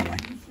changing it anyway.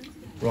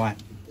 Right,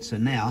 so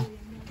now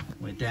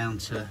we're down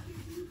to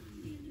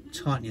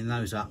tightening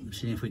those up,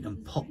 seeing if we can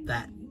pop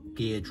that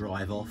gear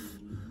drive off,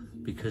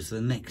 because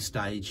the next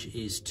stage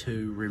is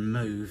to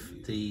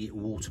remove the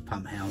water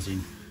pump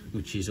housing,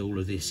 which is all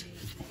of this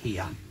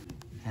here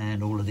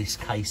and all of this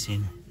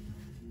casing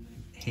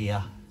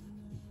here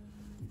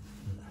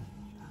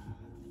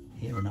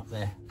and up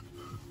there.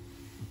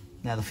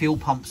 Now the fuel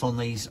pumps on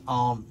these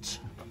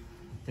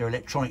they're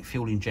electronic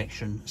fuel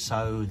injection,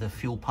 so the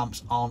fuel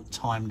pumps aren't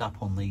timed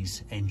up on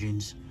these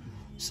engines.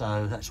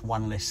 So that's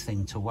one less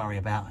thing to worry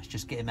about. It's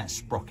just getting that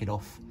sprocket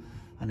off,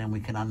 and then we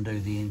can undo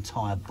the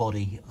entire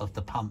body of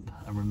the pump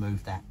and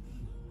remove that.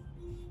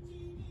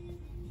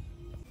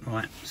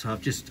 Right, so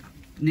I've just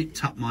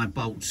nipped up my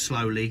bolts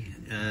slowly,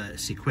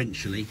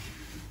 sequentially,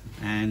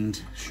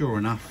 and sure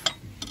enough,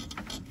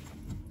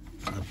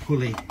 the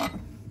pulley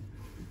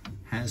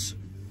has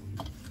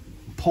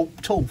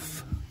popped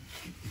off,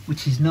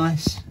 which is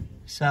nice.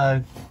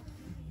 So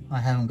I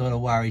haven't got to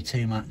worry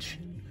too much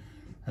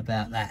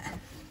about that.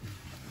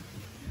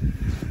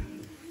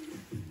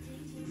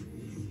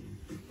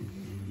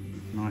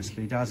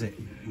 Nicely does it.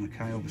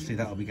 Okay, obviously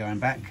that'll be going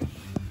back.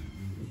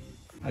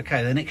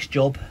 Okay, the next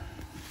job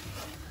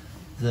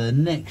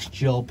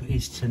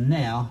is to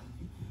now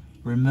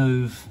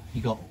remove,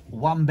 you got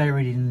one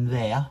buried in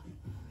there,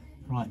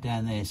 right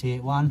down there, see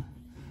it, one?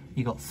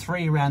 You got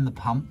 3 around the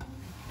pump,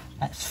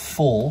 that's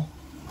 4,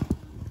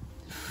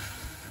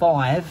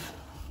 5,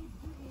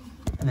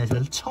 and there's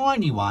a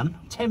tiny one,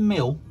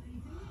 10mm,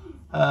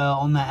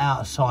 on that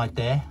outer side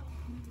there,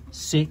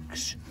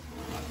 6,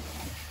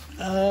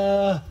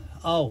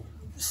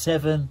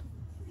 7,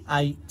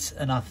 8,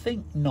 and I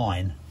think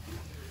 9.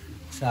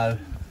 So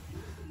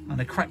I'm going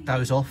to crack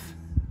those off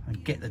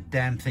and get the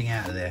damn thing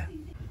out of there.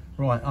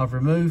 Right, I've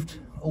removed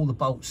all the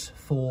bolts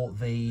for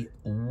the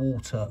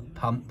water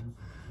pump.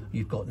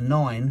 You've got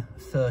 9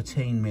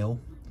 13mm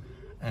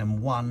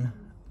and 1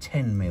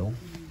 10mm.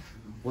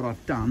 What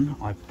I've done,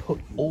 I've put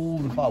all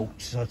the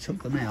bolts, I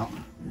took them out,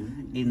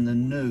 in the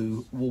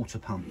new water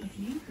pump.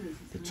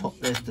 The top,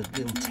 there's the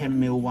little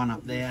 10mm one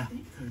up there,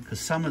 because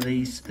some of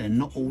these, they're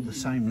not all the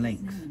same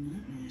length.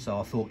 So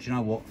I thought, you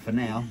know what, for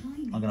now,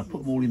 I'm going to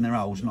put them all in their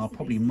holes, and I'll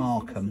probably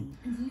mark them.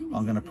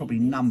 I'm going to probably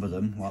number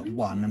them, like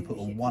 1, and put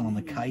a 1 on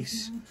the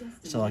case,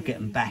 so I get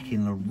them back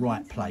in the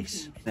right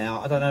place.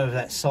 Now, I don't know if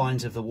that's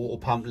signs of the water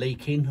pump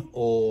leaking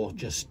or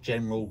just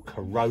general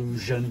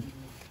corrosion,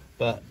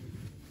 but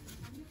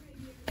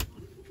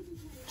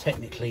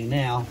technically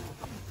now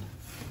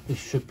this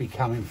should be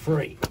coming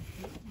free.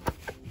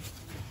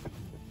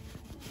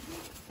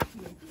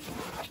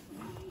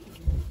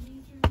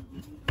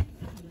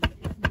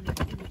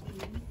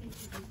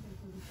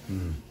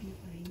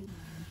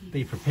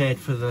 Be prepared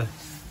for the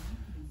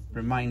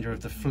remainder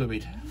of the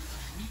fluid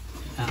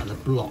out of the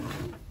block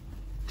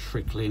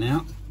trickling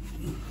out.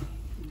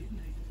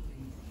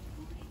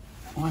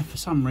 Why, for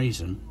some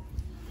reason,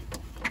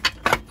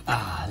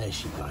 there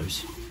she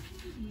goes.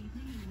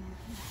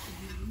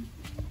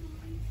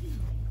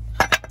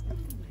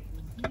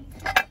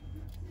 I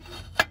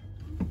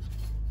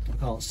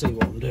can't see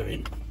what I'm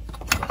doing,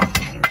 but I'm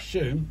going to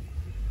assume.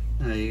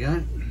 There you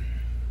go.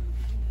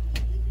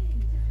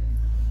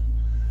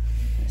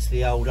 It's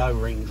the old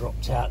O-ring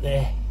dropped out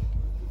there.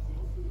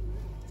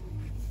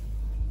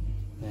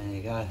 There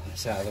you go,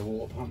 that's out of the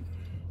water pump.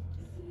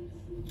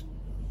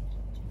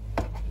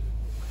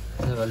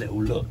 Let's have a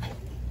little look.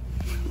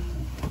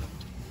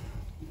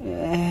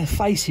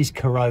 Face is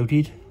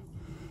corroded.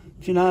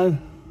 Do you know?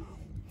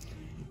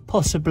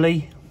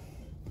 Possibly.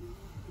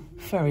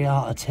 Very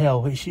hard to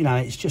tell. It's, you know,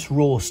 it's just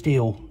raw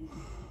steel,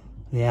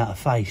 the outer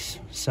face,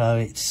 so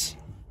it's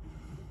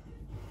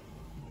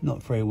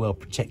not very well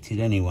protected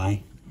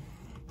anyway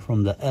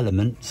from the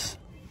elements.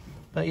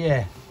 But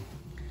yeah,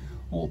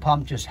 water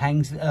pump just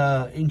hangs,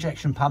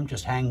 injection pump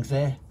just hangs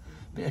there.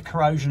 Bit of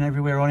corrosion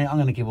everywhere on it. I'm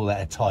going to give all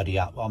that a tidy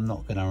up. I'm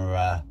not going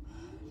to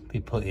be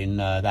putting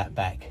that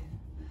back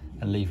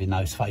and leaving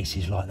those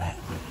faces like that.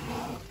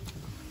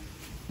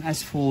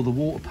 As for the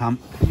water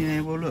pump,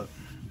 yeah, well look,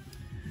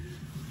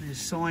 there's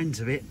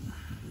signs of it.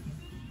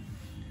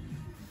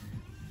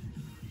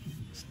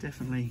 It's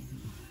definitely,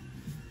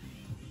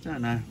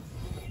 don't know,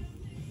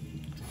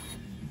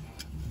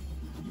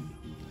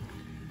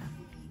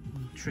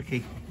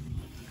 tricky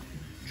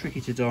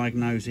to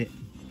diagnose it,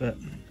 but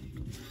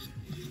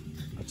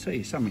I'll tell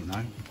you something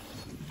though.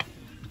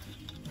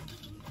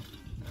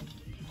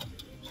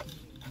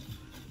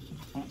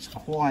 That's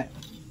quite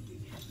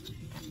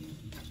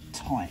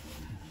tight.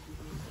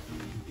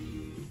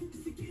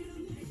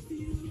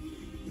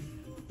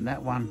 And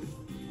that one,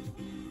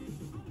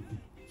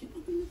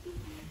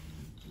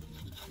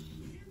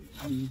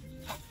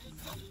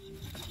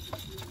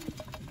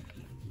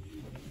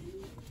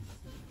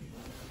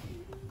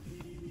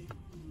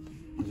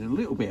 there's a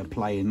little bit of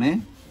play in there.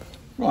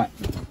 Right,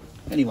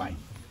 anyway,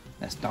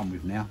 that's done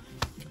with now.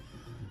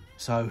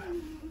 So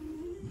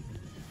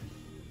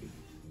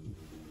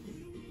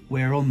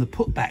we're on the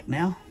put back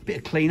now, bit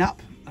of clean up,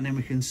 and then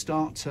we can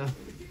start to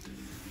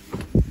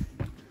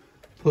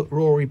put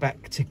Rory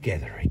back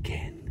together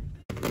again.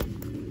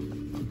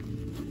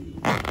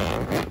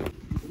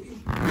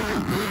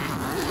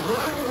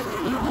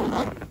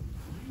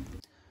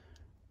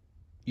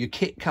 Your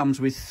kit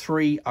comes with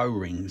 3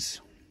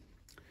 O-rings.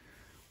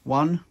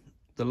 One,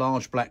 the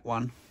large black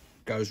one,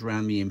 goes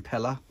around the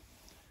impeller.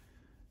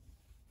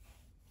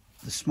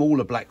 The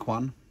smaller black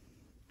one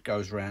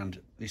goes around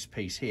this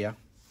piece here.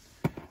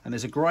 And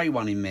there's a grey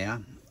one in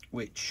there,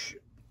 which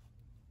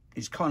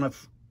is kind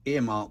of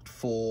earmarked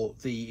for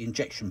the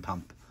injection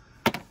pump.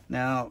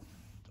 Now,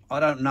 I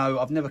don't know,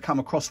 I've never come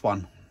across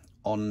one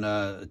on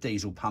a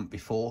diesel pump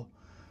before.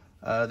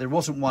 There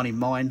wasn't one in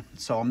mine,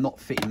 so I'm not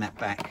fitting that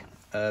back.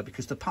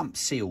 Because the pump's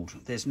sealed.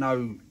 There's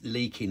no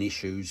leaking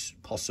issues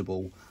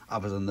possible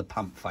other than the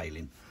pump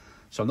failing.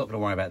 So I'm not going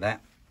to worry about that.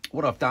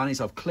 What I've done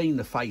is I've cleaned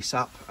the face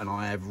up and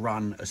I have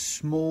run a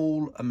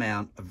small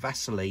amount of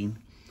Vaseline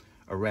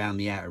around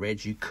the outer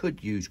edge. You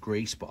could use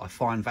grease, but I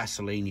find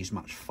Vaseline is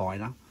much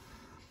finer.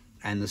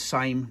 And the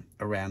same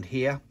around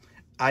here.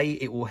 A,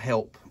 it will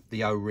help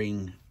the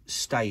O-ring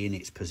stay in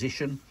its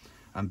position.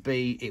 And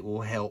B, it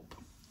will help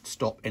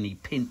stop any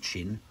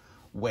pinching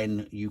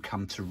when you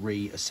come to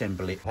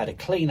reassemble it. I had a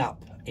clean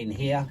up in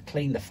here,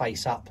 clean the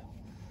face up,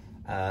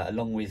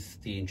 along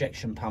with the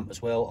injection pump as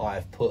well. I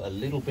have put a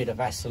little bit of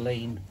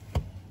Vaseline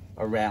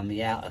around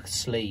the outer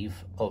sleeve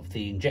of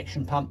the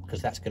injection pump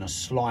because that's going to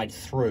slide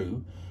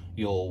through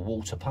your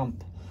water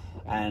pump.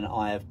 And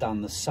I have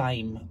done the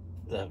same,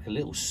 a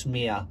little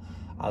smear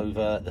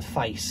over the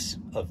face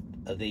of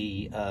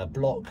the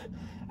block,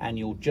 and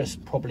you'll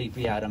just probably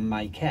be able to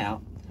make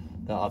out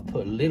that I've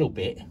put a little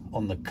bit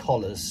on the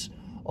collars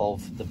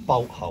of the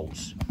bolt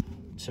holes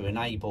to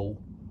enable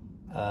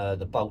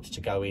the bolts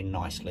to go in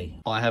nicely.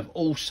 I have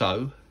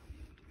also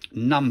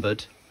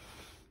numbered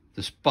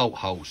the bolt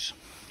holes.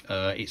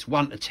 It's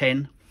 1 to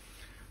 10,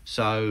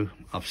 so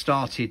I've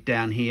started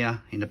down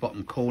here in the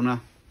bottom corner.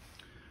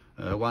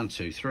 1,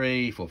 2,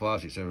 3, 4,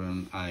 5, 6,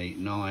 7, 8,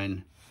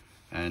 9,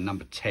 and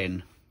number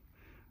 10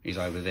 is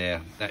over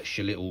there. That's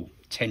your little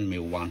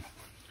 10mm one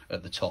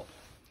at the top.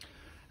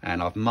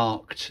 And I've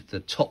marked the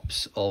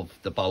tops of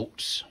the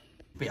bolts.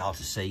 A bit hard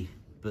to see,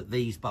 but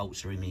these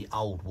bolts are in the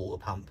old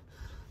water pump,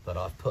 but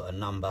I've put a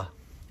number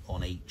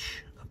on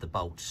each of the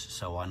bolts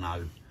so I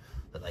know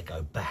that they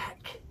go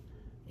back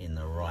in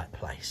the right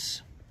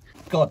place.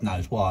 God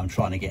knows why I'm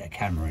trying to get a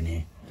camera in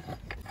here.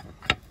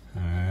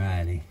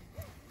 Alrighty.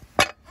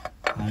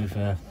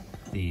 Over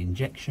the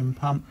injection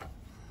pump,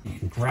 you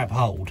can grab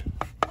hold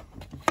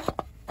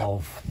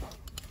of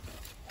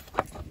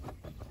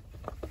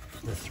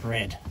the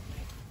thread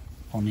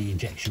on the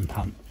injection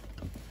pump.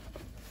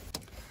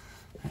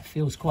 That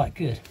feels quite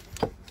good,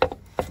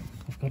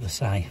 I've got to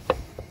say.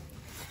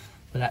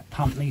 But that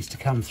pump needs to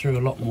come through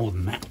a lot more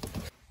than that.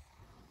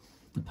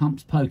 The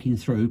pump's poking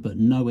through, but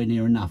nowhere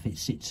near enough. It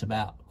sits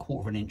about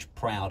 1/4 of an inch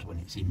proud when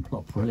it's in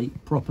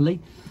properly.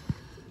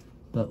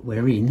 But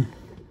we're in.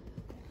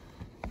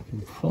 You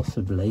can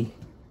possibly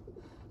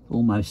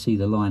almost see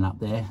the line up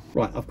there.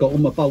 Right, I've got all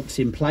my bolts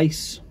in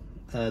place.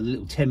 A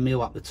little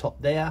 10mm up the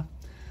top there.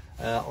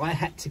 I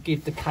had to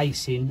give the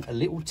casing a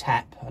little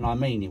tap, and I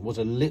mean it was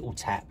a little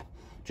tap.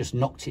 Just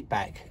knocked it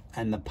back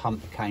and the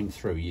pump came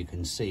through. You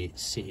can see it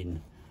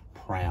sitting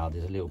proud.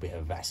 There's a little bit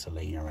of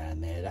Vaseline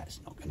around there.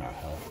 That's not going to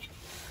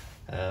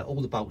help.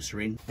 All the bolts are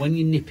in. When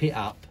you nip it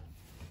up,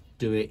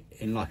 do it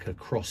in like a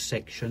cross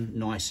section,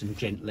 nice and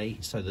gently,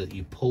 so that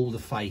you pull the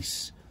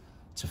face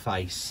to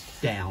face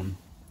down,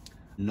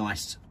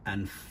 nice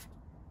and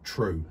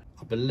true.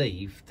 I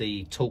believe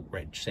the torque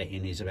wrench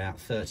setting is about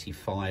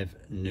 35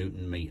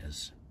 Newton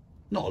meters.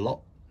 Not a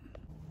lot.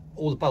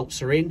 All the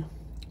bolts are in.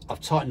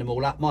 I've tightened them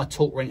all up. My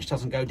torque wrench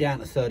doesn't go down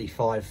to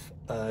 35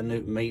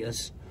 Newton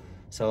meters.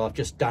 So I've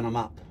just done them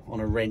up on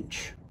a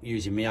wrench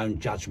using my own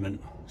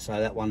judgment. So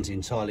that one's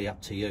entirely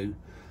up to you.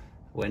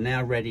 We're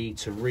now ready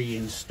to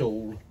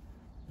reinstall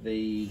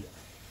the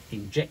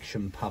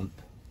injection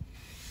pump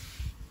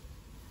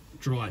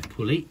drive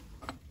pulley.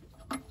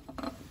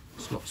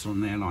 Slots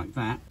on there like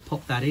that.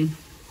 Pop that in,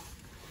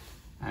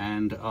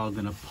 and I'm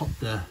going to pop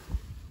the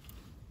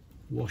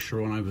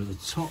washer on over the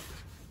top,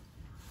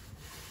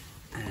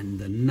 and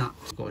the nut.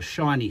 I've got a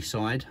shiny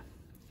side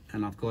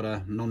and I've got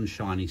a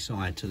non-shiny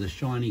side. So the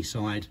shiny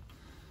side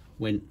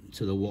went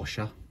to the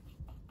washer.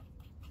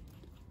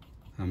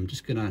 I'm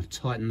just going to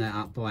tighten that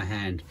up by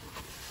hand.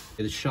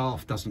 The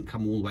shaft doesn't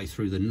come all the way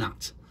through the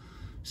nut,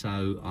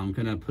 so I'm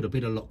going to put a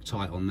bit of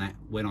Loctite on that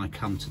when I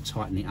come to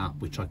tighten it up,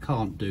 which I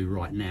can't do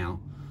right now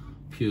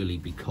purely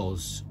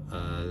because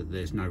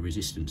there's no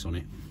resistance on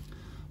it.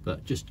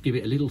 But just give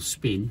it a little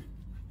spin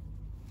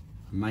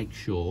and make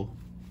sure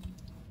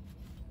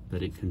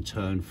that it can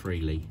turn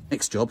freely.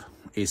 Next job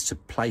is to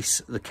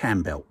place the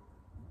cam belt.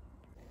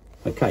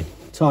 Okay,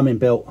 timing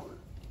belt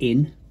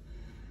in.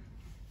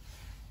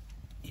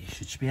 You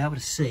should be able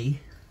to see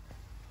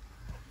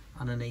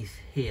underneath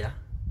here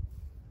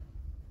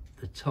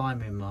the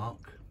timing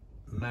mark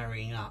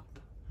marrying up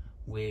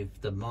with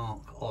the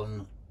mark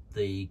on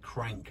the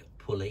crank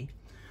pulley.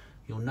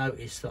 You'll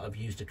notice that I've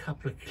used a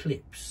couple of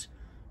clips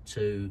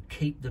to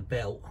keep the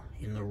belt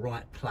in the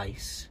right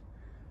place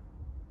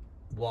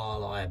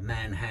while I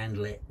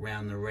manhandle it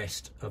round the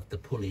rest of the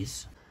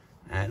pulleys.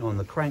 And on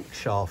the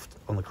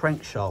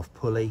crankshaft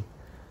pulley,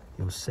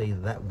 you'll see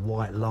that, that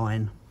white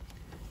line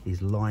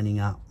is lining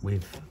up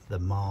with the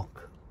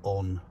mark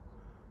on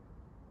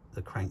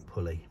the crank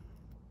pulley.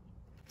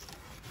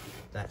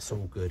 That's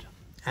all good.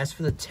 As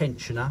for the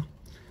tensioner,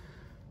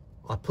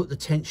 I put the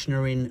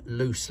tensioner in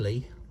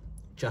loosely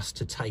just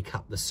to take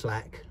up the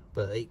slack,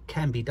 but it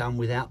can be done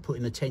without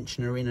putting the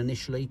tensioner in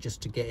initially,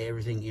 just to get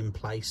everything in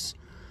place.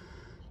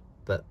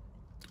 But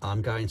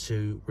I'm going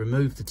to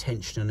remove the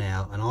tensioner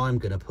now, and I'm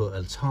going to put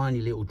a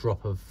tiny little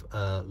drop of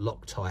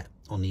Loctite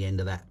on the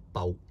end of that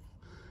bolt,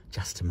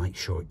 just to make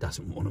sure it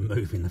doesn't want to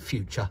move in the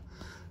future.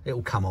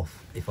 It'll come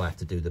off if I have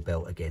to do the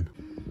belt again.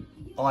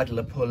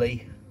 Idler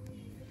pulley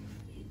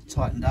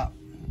tightened up,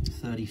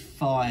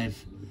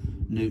 35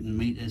 Newton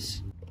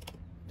meters.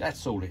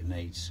 That's all it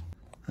needs.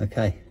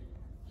 Okay,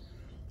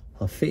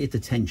 I've fitted the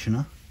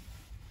tensioner,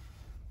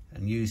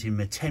 and using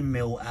my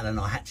 10mm Allen,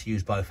 I had to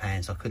use both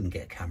hands, I couldn't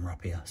get a camera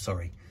up here,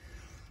 sorry.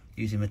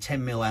 Using my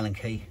 10mm Allen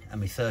key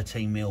and my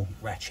 13mm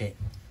ratchet,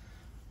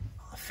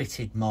 I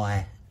fitted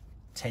my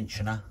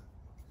tensioner,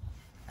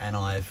 and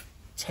I've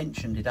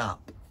tensioned it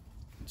up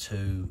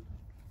to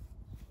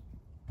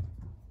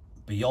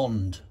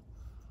beyond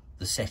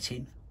the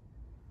setting,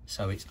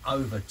 so it's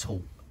over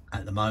taut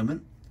at the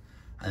moment.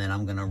 And then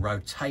I'm going to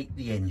rotate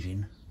the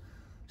engine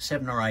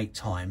 7 or 8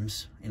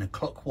 times in a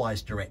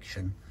clockwise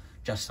direction,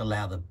 just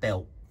allow the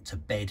belt to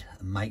bed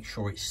and make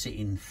sure it's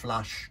sitting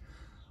flush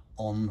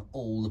on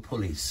all the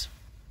pulleys.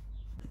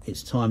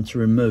 It's time to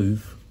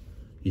remove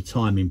your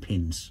timing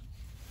pins.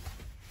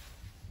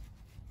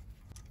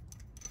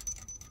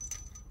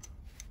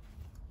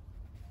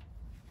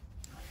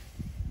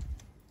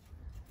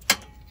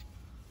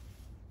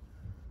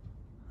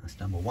 That's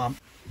number 1.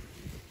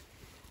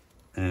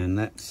 And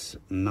that's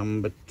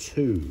number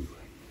 2.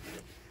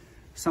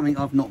 Something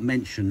I've not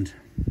mentioned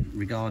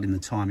regarding the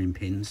timing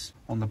pins,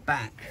 on the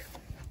back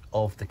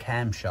of the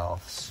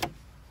camshafts,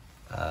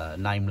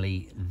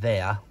 namely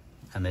there,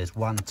 and there's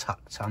one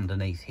tucked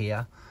underneath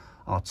here,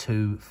 are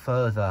 2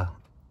 further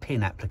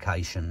pin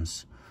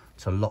applications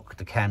to lock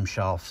the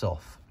camshafts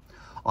off.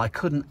 I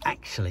couldn't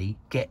actually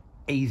get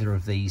either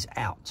of these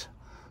out,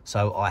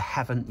 so I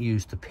haven't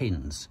used the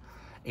pins.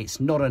 It's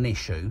not an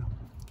issue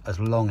as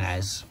long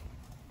as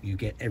you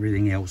get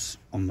everything else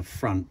on the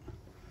front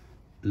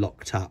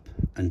locked up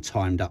and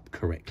timed up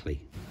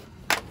correctly.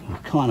 I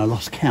kind of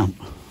lost count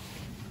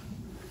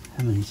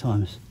how many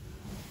times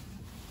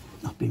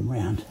I've been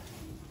round.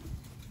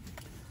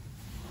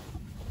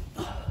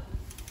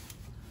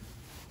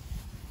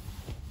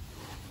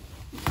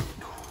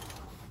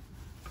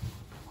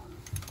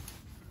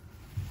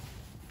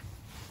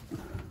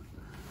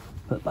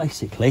 But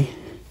basically,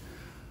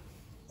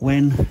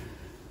 when you've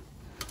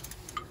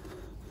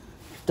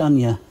done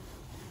your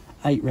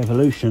 8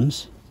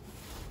 revolutions,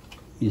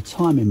 your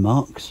timing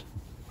marks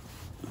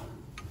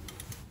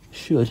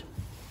should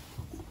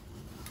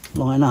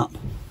line up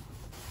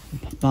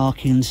with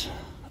markings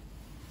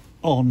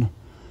on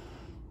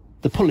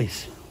the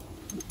pulleys.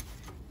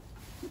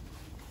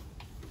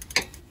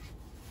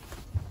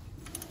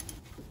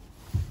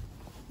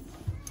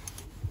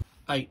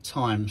 Eight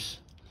times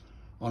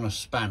on a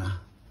spanner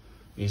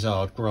is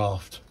hard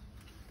graft,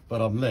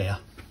 but I'm there.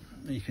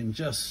 You can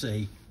just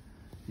see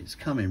it's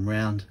coming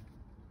round,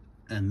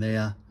 and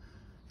there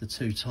the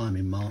 2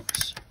 timing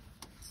marks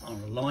are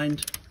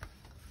aligned.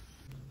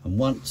 And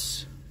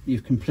once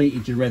you've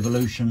completed your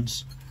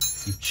revolutions,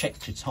 you've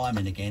checked your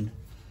timing again,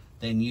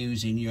 then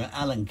using your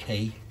Allen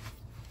key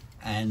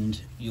and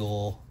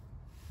your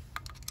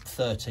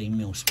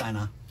 13mm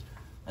spanner,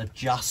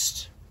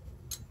 adjust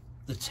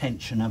the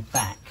tensioner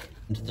back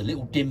into the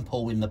little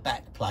dimple in the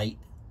back plate,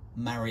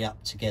 marry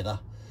up together,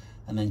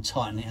 and then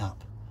tighten it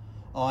up.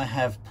 I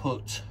have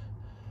put,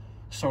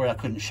 sorry I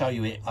couldn't show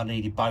you it, I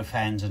needed both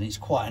hands and it's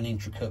quite an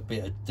intricate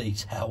bit of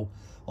detail.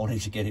 I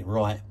need to get it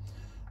right.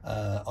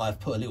 I've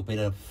put a little bit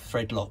of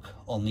thread lock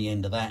on the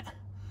end of that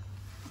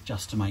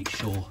just to make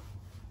sure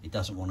it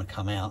doesn't want to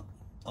come out.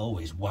 I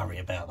always worry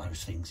about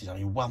those things. There's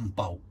only one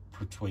bolt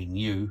between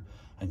you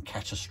and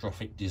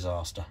catastrophic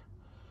disaster.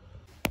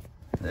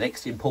 The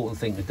next important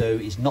thing to do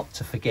is not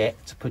to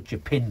forget to put your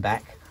pin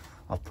back.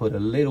 I've put a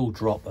little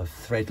drop of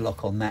thread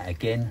lock on that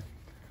again.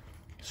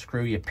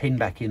 Screw your pin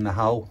back in the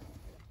hole,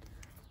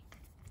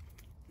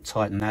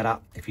 tighten that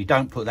up. If you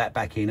don't put that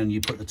back in and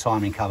you put the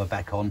timing cover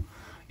back on,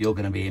 you're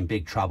going to be in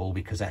big trouble,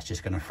 because that's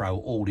just going to throw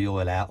all the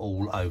oil out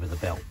all over the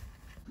belt.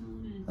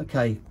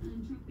 Okay,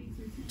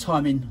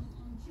 timing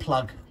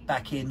plug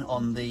back in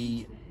on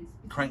the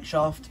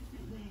crankshaft.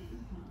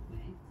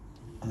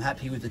 I'm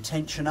happy with the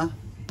tensioner.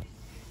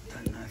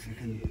 Don't know if you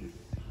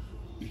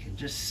can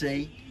just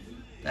see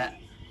that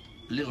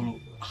little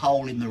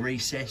hole in the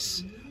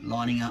recess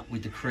lining up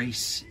with the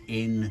crease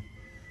in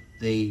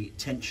the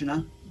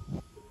tensioner.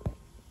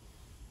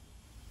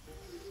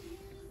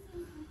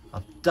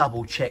 I've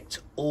double checked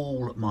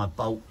all my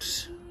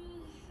bolts.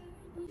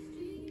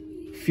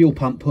 Fuel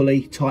pump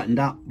pulley tightened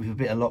up with a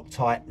bit of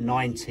Loctite,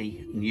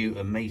 90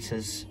 Newton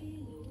meters.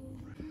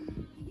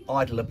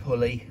 Idler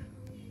pulley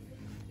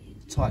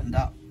tightened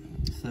up,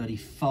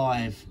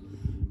 35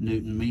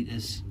 Newton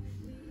meters.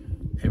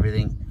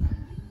 Everything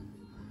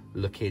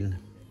looking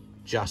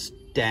just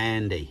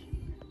dandy.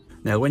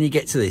 Now when you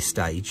get to this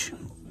stage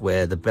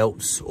where the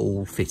belt's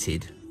all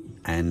fitted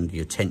and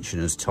your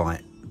tensioner's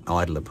tight,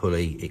 idler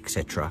pulley,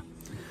 etc.,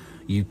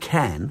 you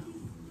can,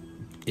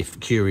 if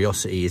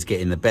curiosity is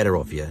getting the better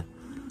of you,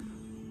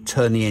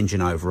 turn the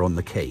engine over on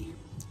the key.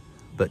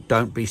 But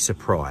don't be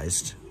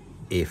surprised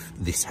if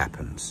this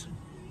happens.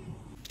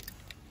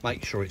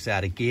 Make sure it's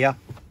out of gear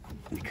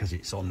because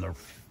it's on the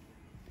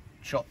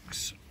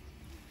shocks.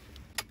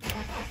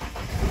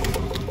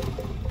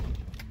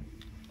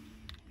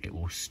 It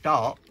will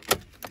start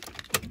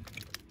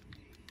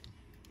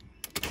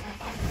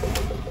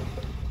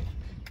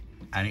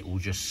and it will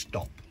just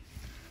stop.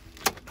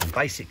 And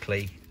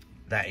basically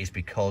that is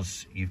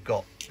because you've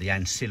got the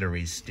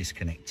ancillaries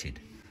disconnected.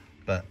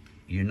 But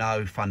you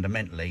know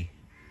fundamentally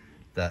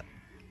that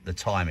the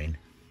timing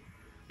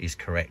is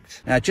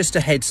correct. Now just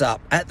a heads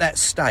up, at that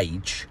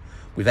stage,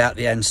 without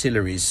the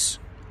ancillaries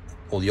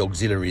or the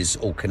auxiliaries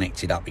all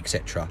connected up,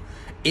 etc.,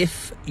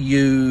 if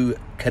you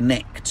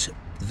connect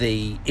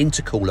the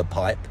intercooler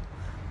pipe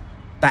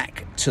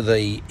back to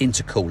the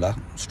intercooler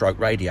stroke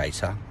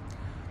radiator,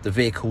 the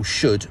vehicle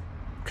should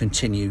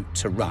continue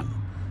to run,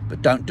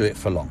 but don't do it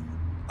for long.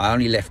 I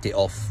only left it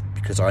off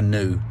because I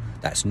knew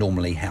that's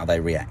normally how they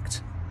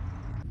react.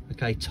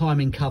 Okay,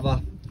 timing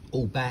cover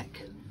all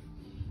back,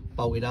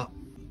 bolted up,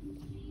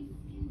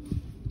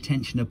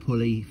 tensioner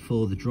pulley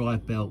for the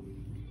drive belt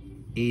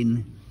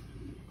in,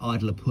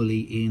 idler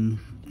pulley in,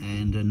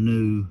 and a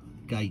new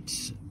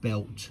Gates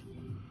belt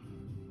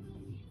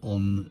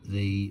on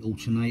the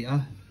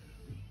alternator.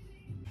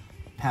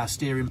 Power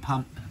steering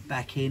pump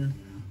back in.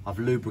 I've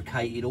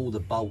lubricated all the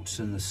bolts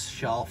and the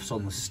shafts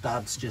on the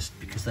studs just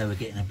because they were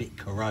getting a bit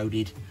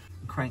corroded.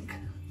 Crank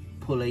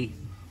pulley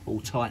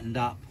all tightened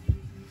up.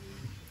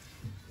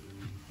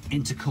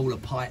 Intercooler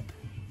pipe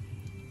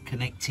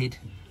connected,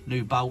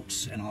 new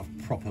bolts, and I've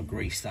proper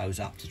greased those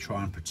up to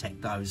try and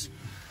protect those.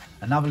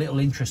 Another little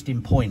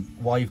interesting point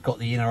while you've got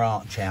the inner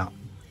arch out,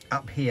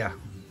 up here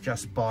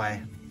just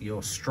by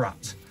your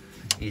strut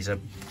is a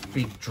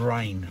big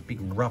drain, a big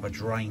rubber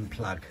drain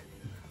plug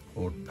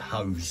or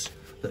hose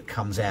that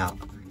comes out.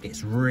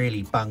 It's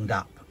really bunged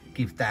up.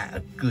 Give that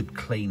a good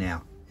clean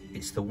out.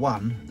 It's the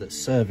one that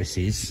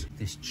services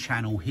this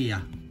channel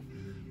here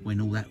when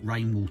all that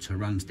rainwater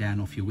runs down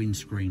off your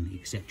windscreen,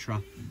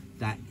 etc.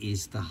 That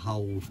is the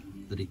hole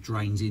that it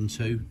drains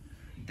into.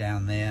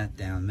 Down there,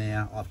 down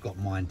there. I've got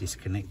mine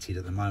disconnected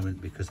at the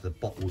moment because the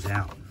bottle's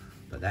out,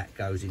 but that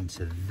goes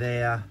into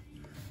there,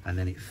 and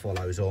then it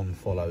follows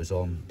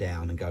on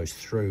down and goes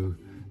through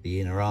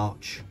the inner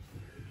arch.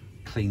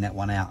 Clean that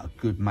one out, a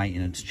good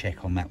maintenance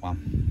check on that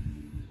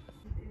one.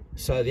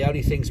 So the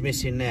only things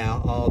missing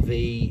now are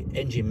the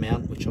engine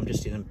mount, which I'm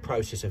just in the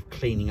process of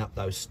cleaning up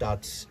those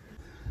studs.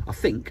 I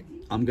think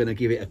I'm going to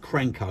give it a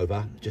crank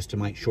over just to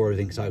make sure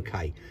everything's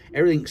okay.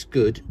 Everything's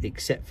good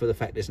except for the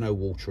fact there's no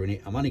water in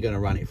it. I'm only going to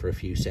run it for a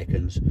few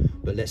seconds,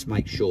 but let's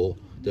make sure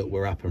that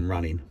we're up and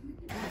running.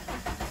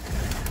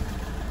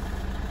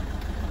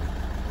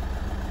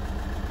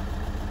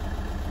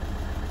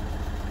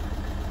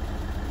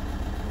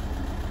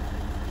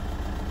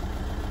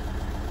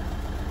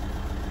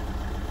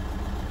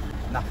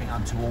 Nothing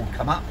untoward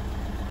come up.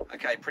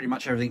 Okay, pretty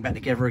much everything back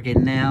together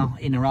again now.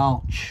 Inner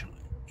arch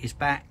is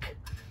back.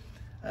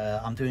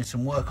 I'm doing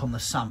some work on the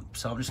sump,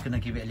 so I'm just going to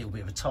give it a little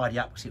bit of a tidy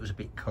up because it was a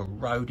bit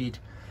corroded.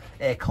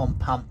 Aircon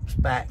pumps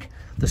back.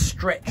 The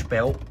stretch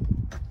belt,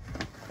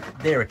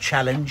 they're a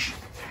challenge.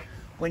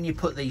 When you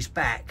put these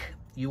back,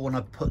 you want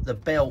to put the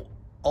belt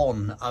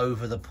on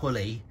over the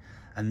pulley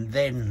and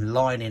then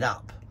line it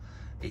up.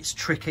 It's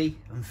tricky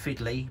and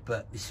fiddly,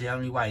 but it's the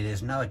only way.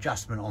 There's no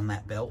adjustment on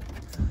that belt.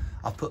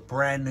 I've put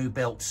brand new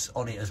belts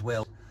on it as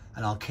well,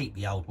 and I'll keep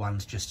the old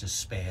ones just as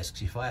spares,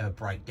 because if I ever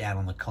break down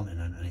on the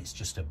continent and it's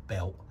just a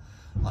belt,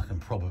 I can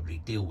probably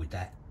deal with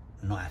that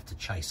and not have to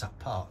chase up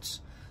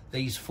parts.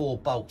 These 4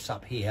 bolts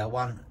up here,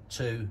 1,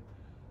 2,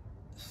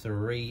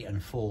 3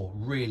 and 4,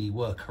 really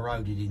were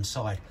corroded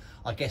inside.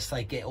 I guess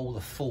they get all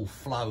the full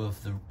flow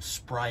of the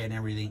spray and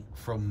everything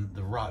from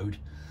the road,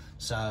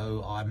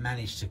 so I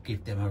managed to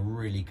give them a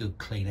really good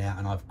clean out,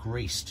 and I've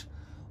greased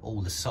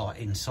all the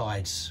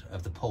insides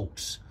of the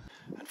ports.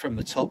 And from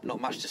the top, not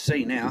much to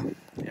see now.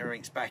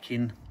 Everything's back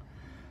in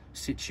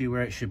situ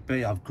where it should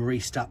be. I've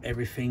greased up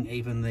everything,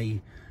 even the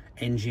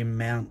engine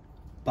mount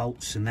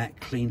bolts and that,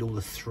 cleaned all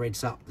the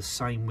threads up. The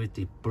same with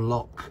the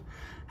block,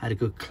 had a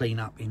good clean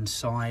up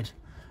inside.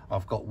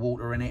 I've got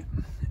water in it,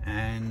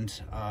 and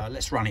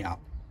let's run it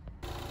up.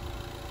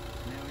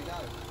 There we go.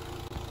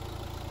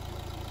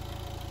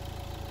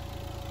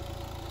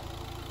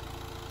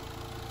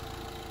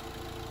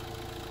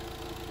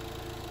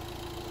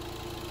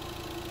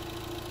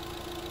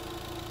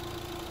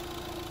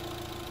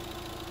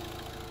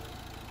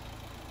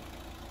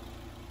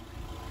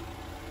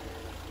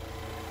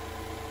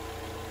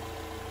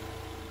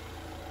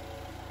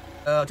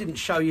 I didn't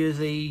show you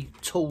the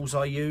tools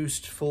I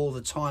used for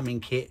the timing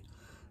kit.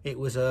 It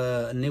was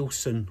a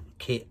Nielsen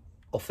kit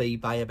off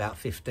eBay, about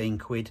 15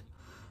 quid.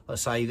 I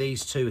say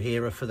these two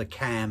here are for the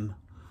cam,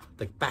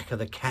 the back of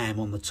the cam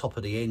on the top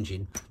of the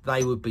engine.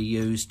 They would be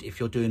used if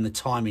you're doing the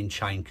timing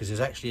chain, because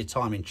there's actually a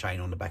timing chain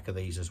on the back of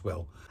these as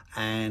well.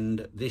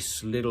 And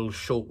this little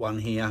short one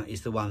here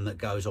is the one that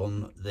goes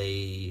on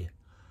the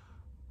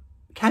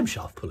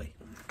camshaft pulley.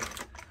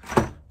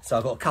 So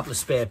I've got a couple of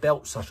spare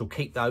belts. I shall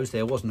keep those.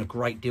 There wasn't a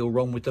great deal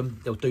wrong with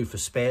them. They'll do for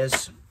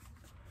spares.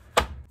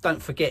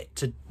 Don't forget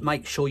to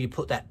make sure you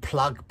put that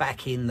plug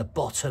back in the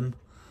bottom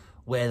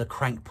where the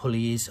crank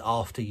pulley is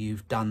after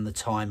you've done the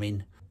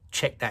timing.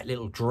 Check that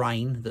little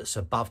drain that's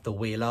above the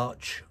wheel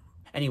arch.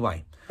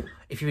 Anyway,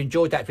 if you've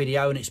enjoyed that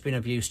video and it's been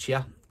of use to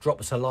you, drop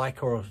us a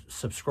like or a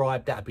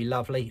subscribe. That'd be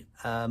lovely.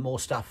 More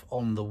stuff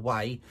on the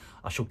way.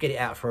 I shall get it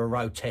out for a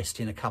road test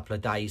in a couple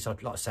of days.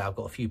 I'd like to say I've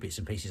got a few bits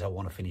and pieces I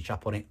want to finish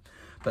up on it.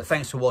 But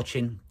thanks for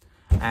watching,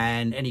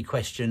 and any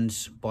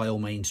questions, by all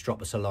means,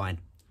 drop us a line.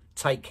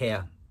 Take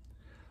care.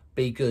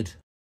 Be good.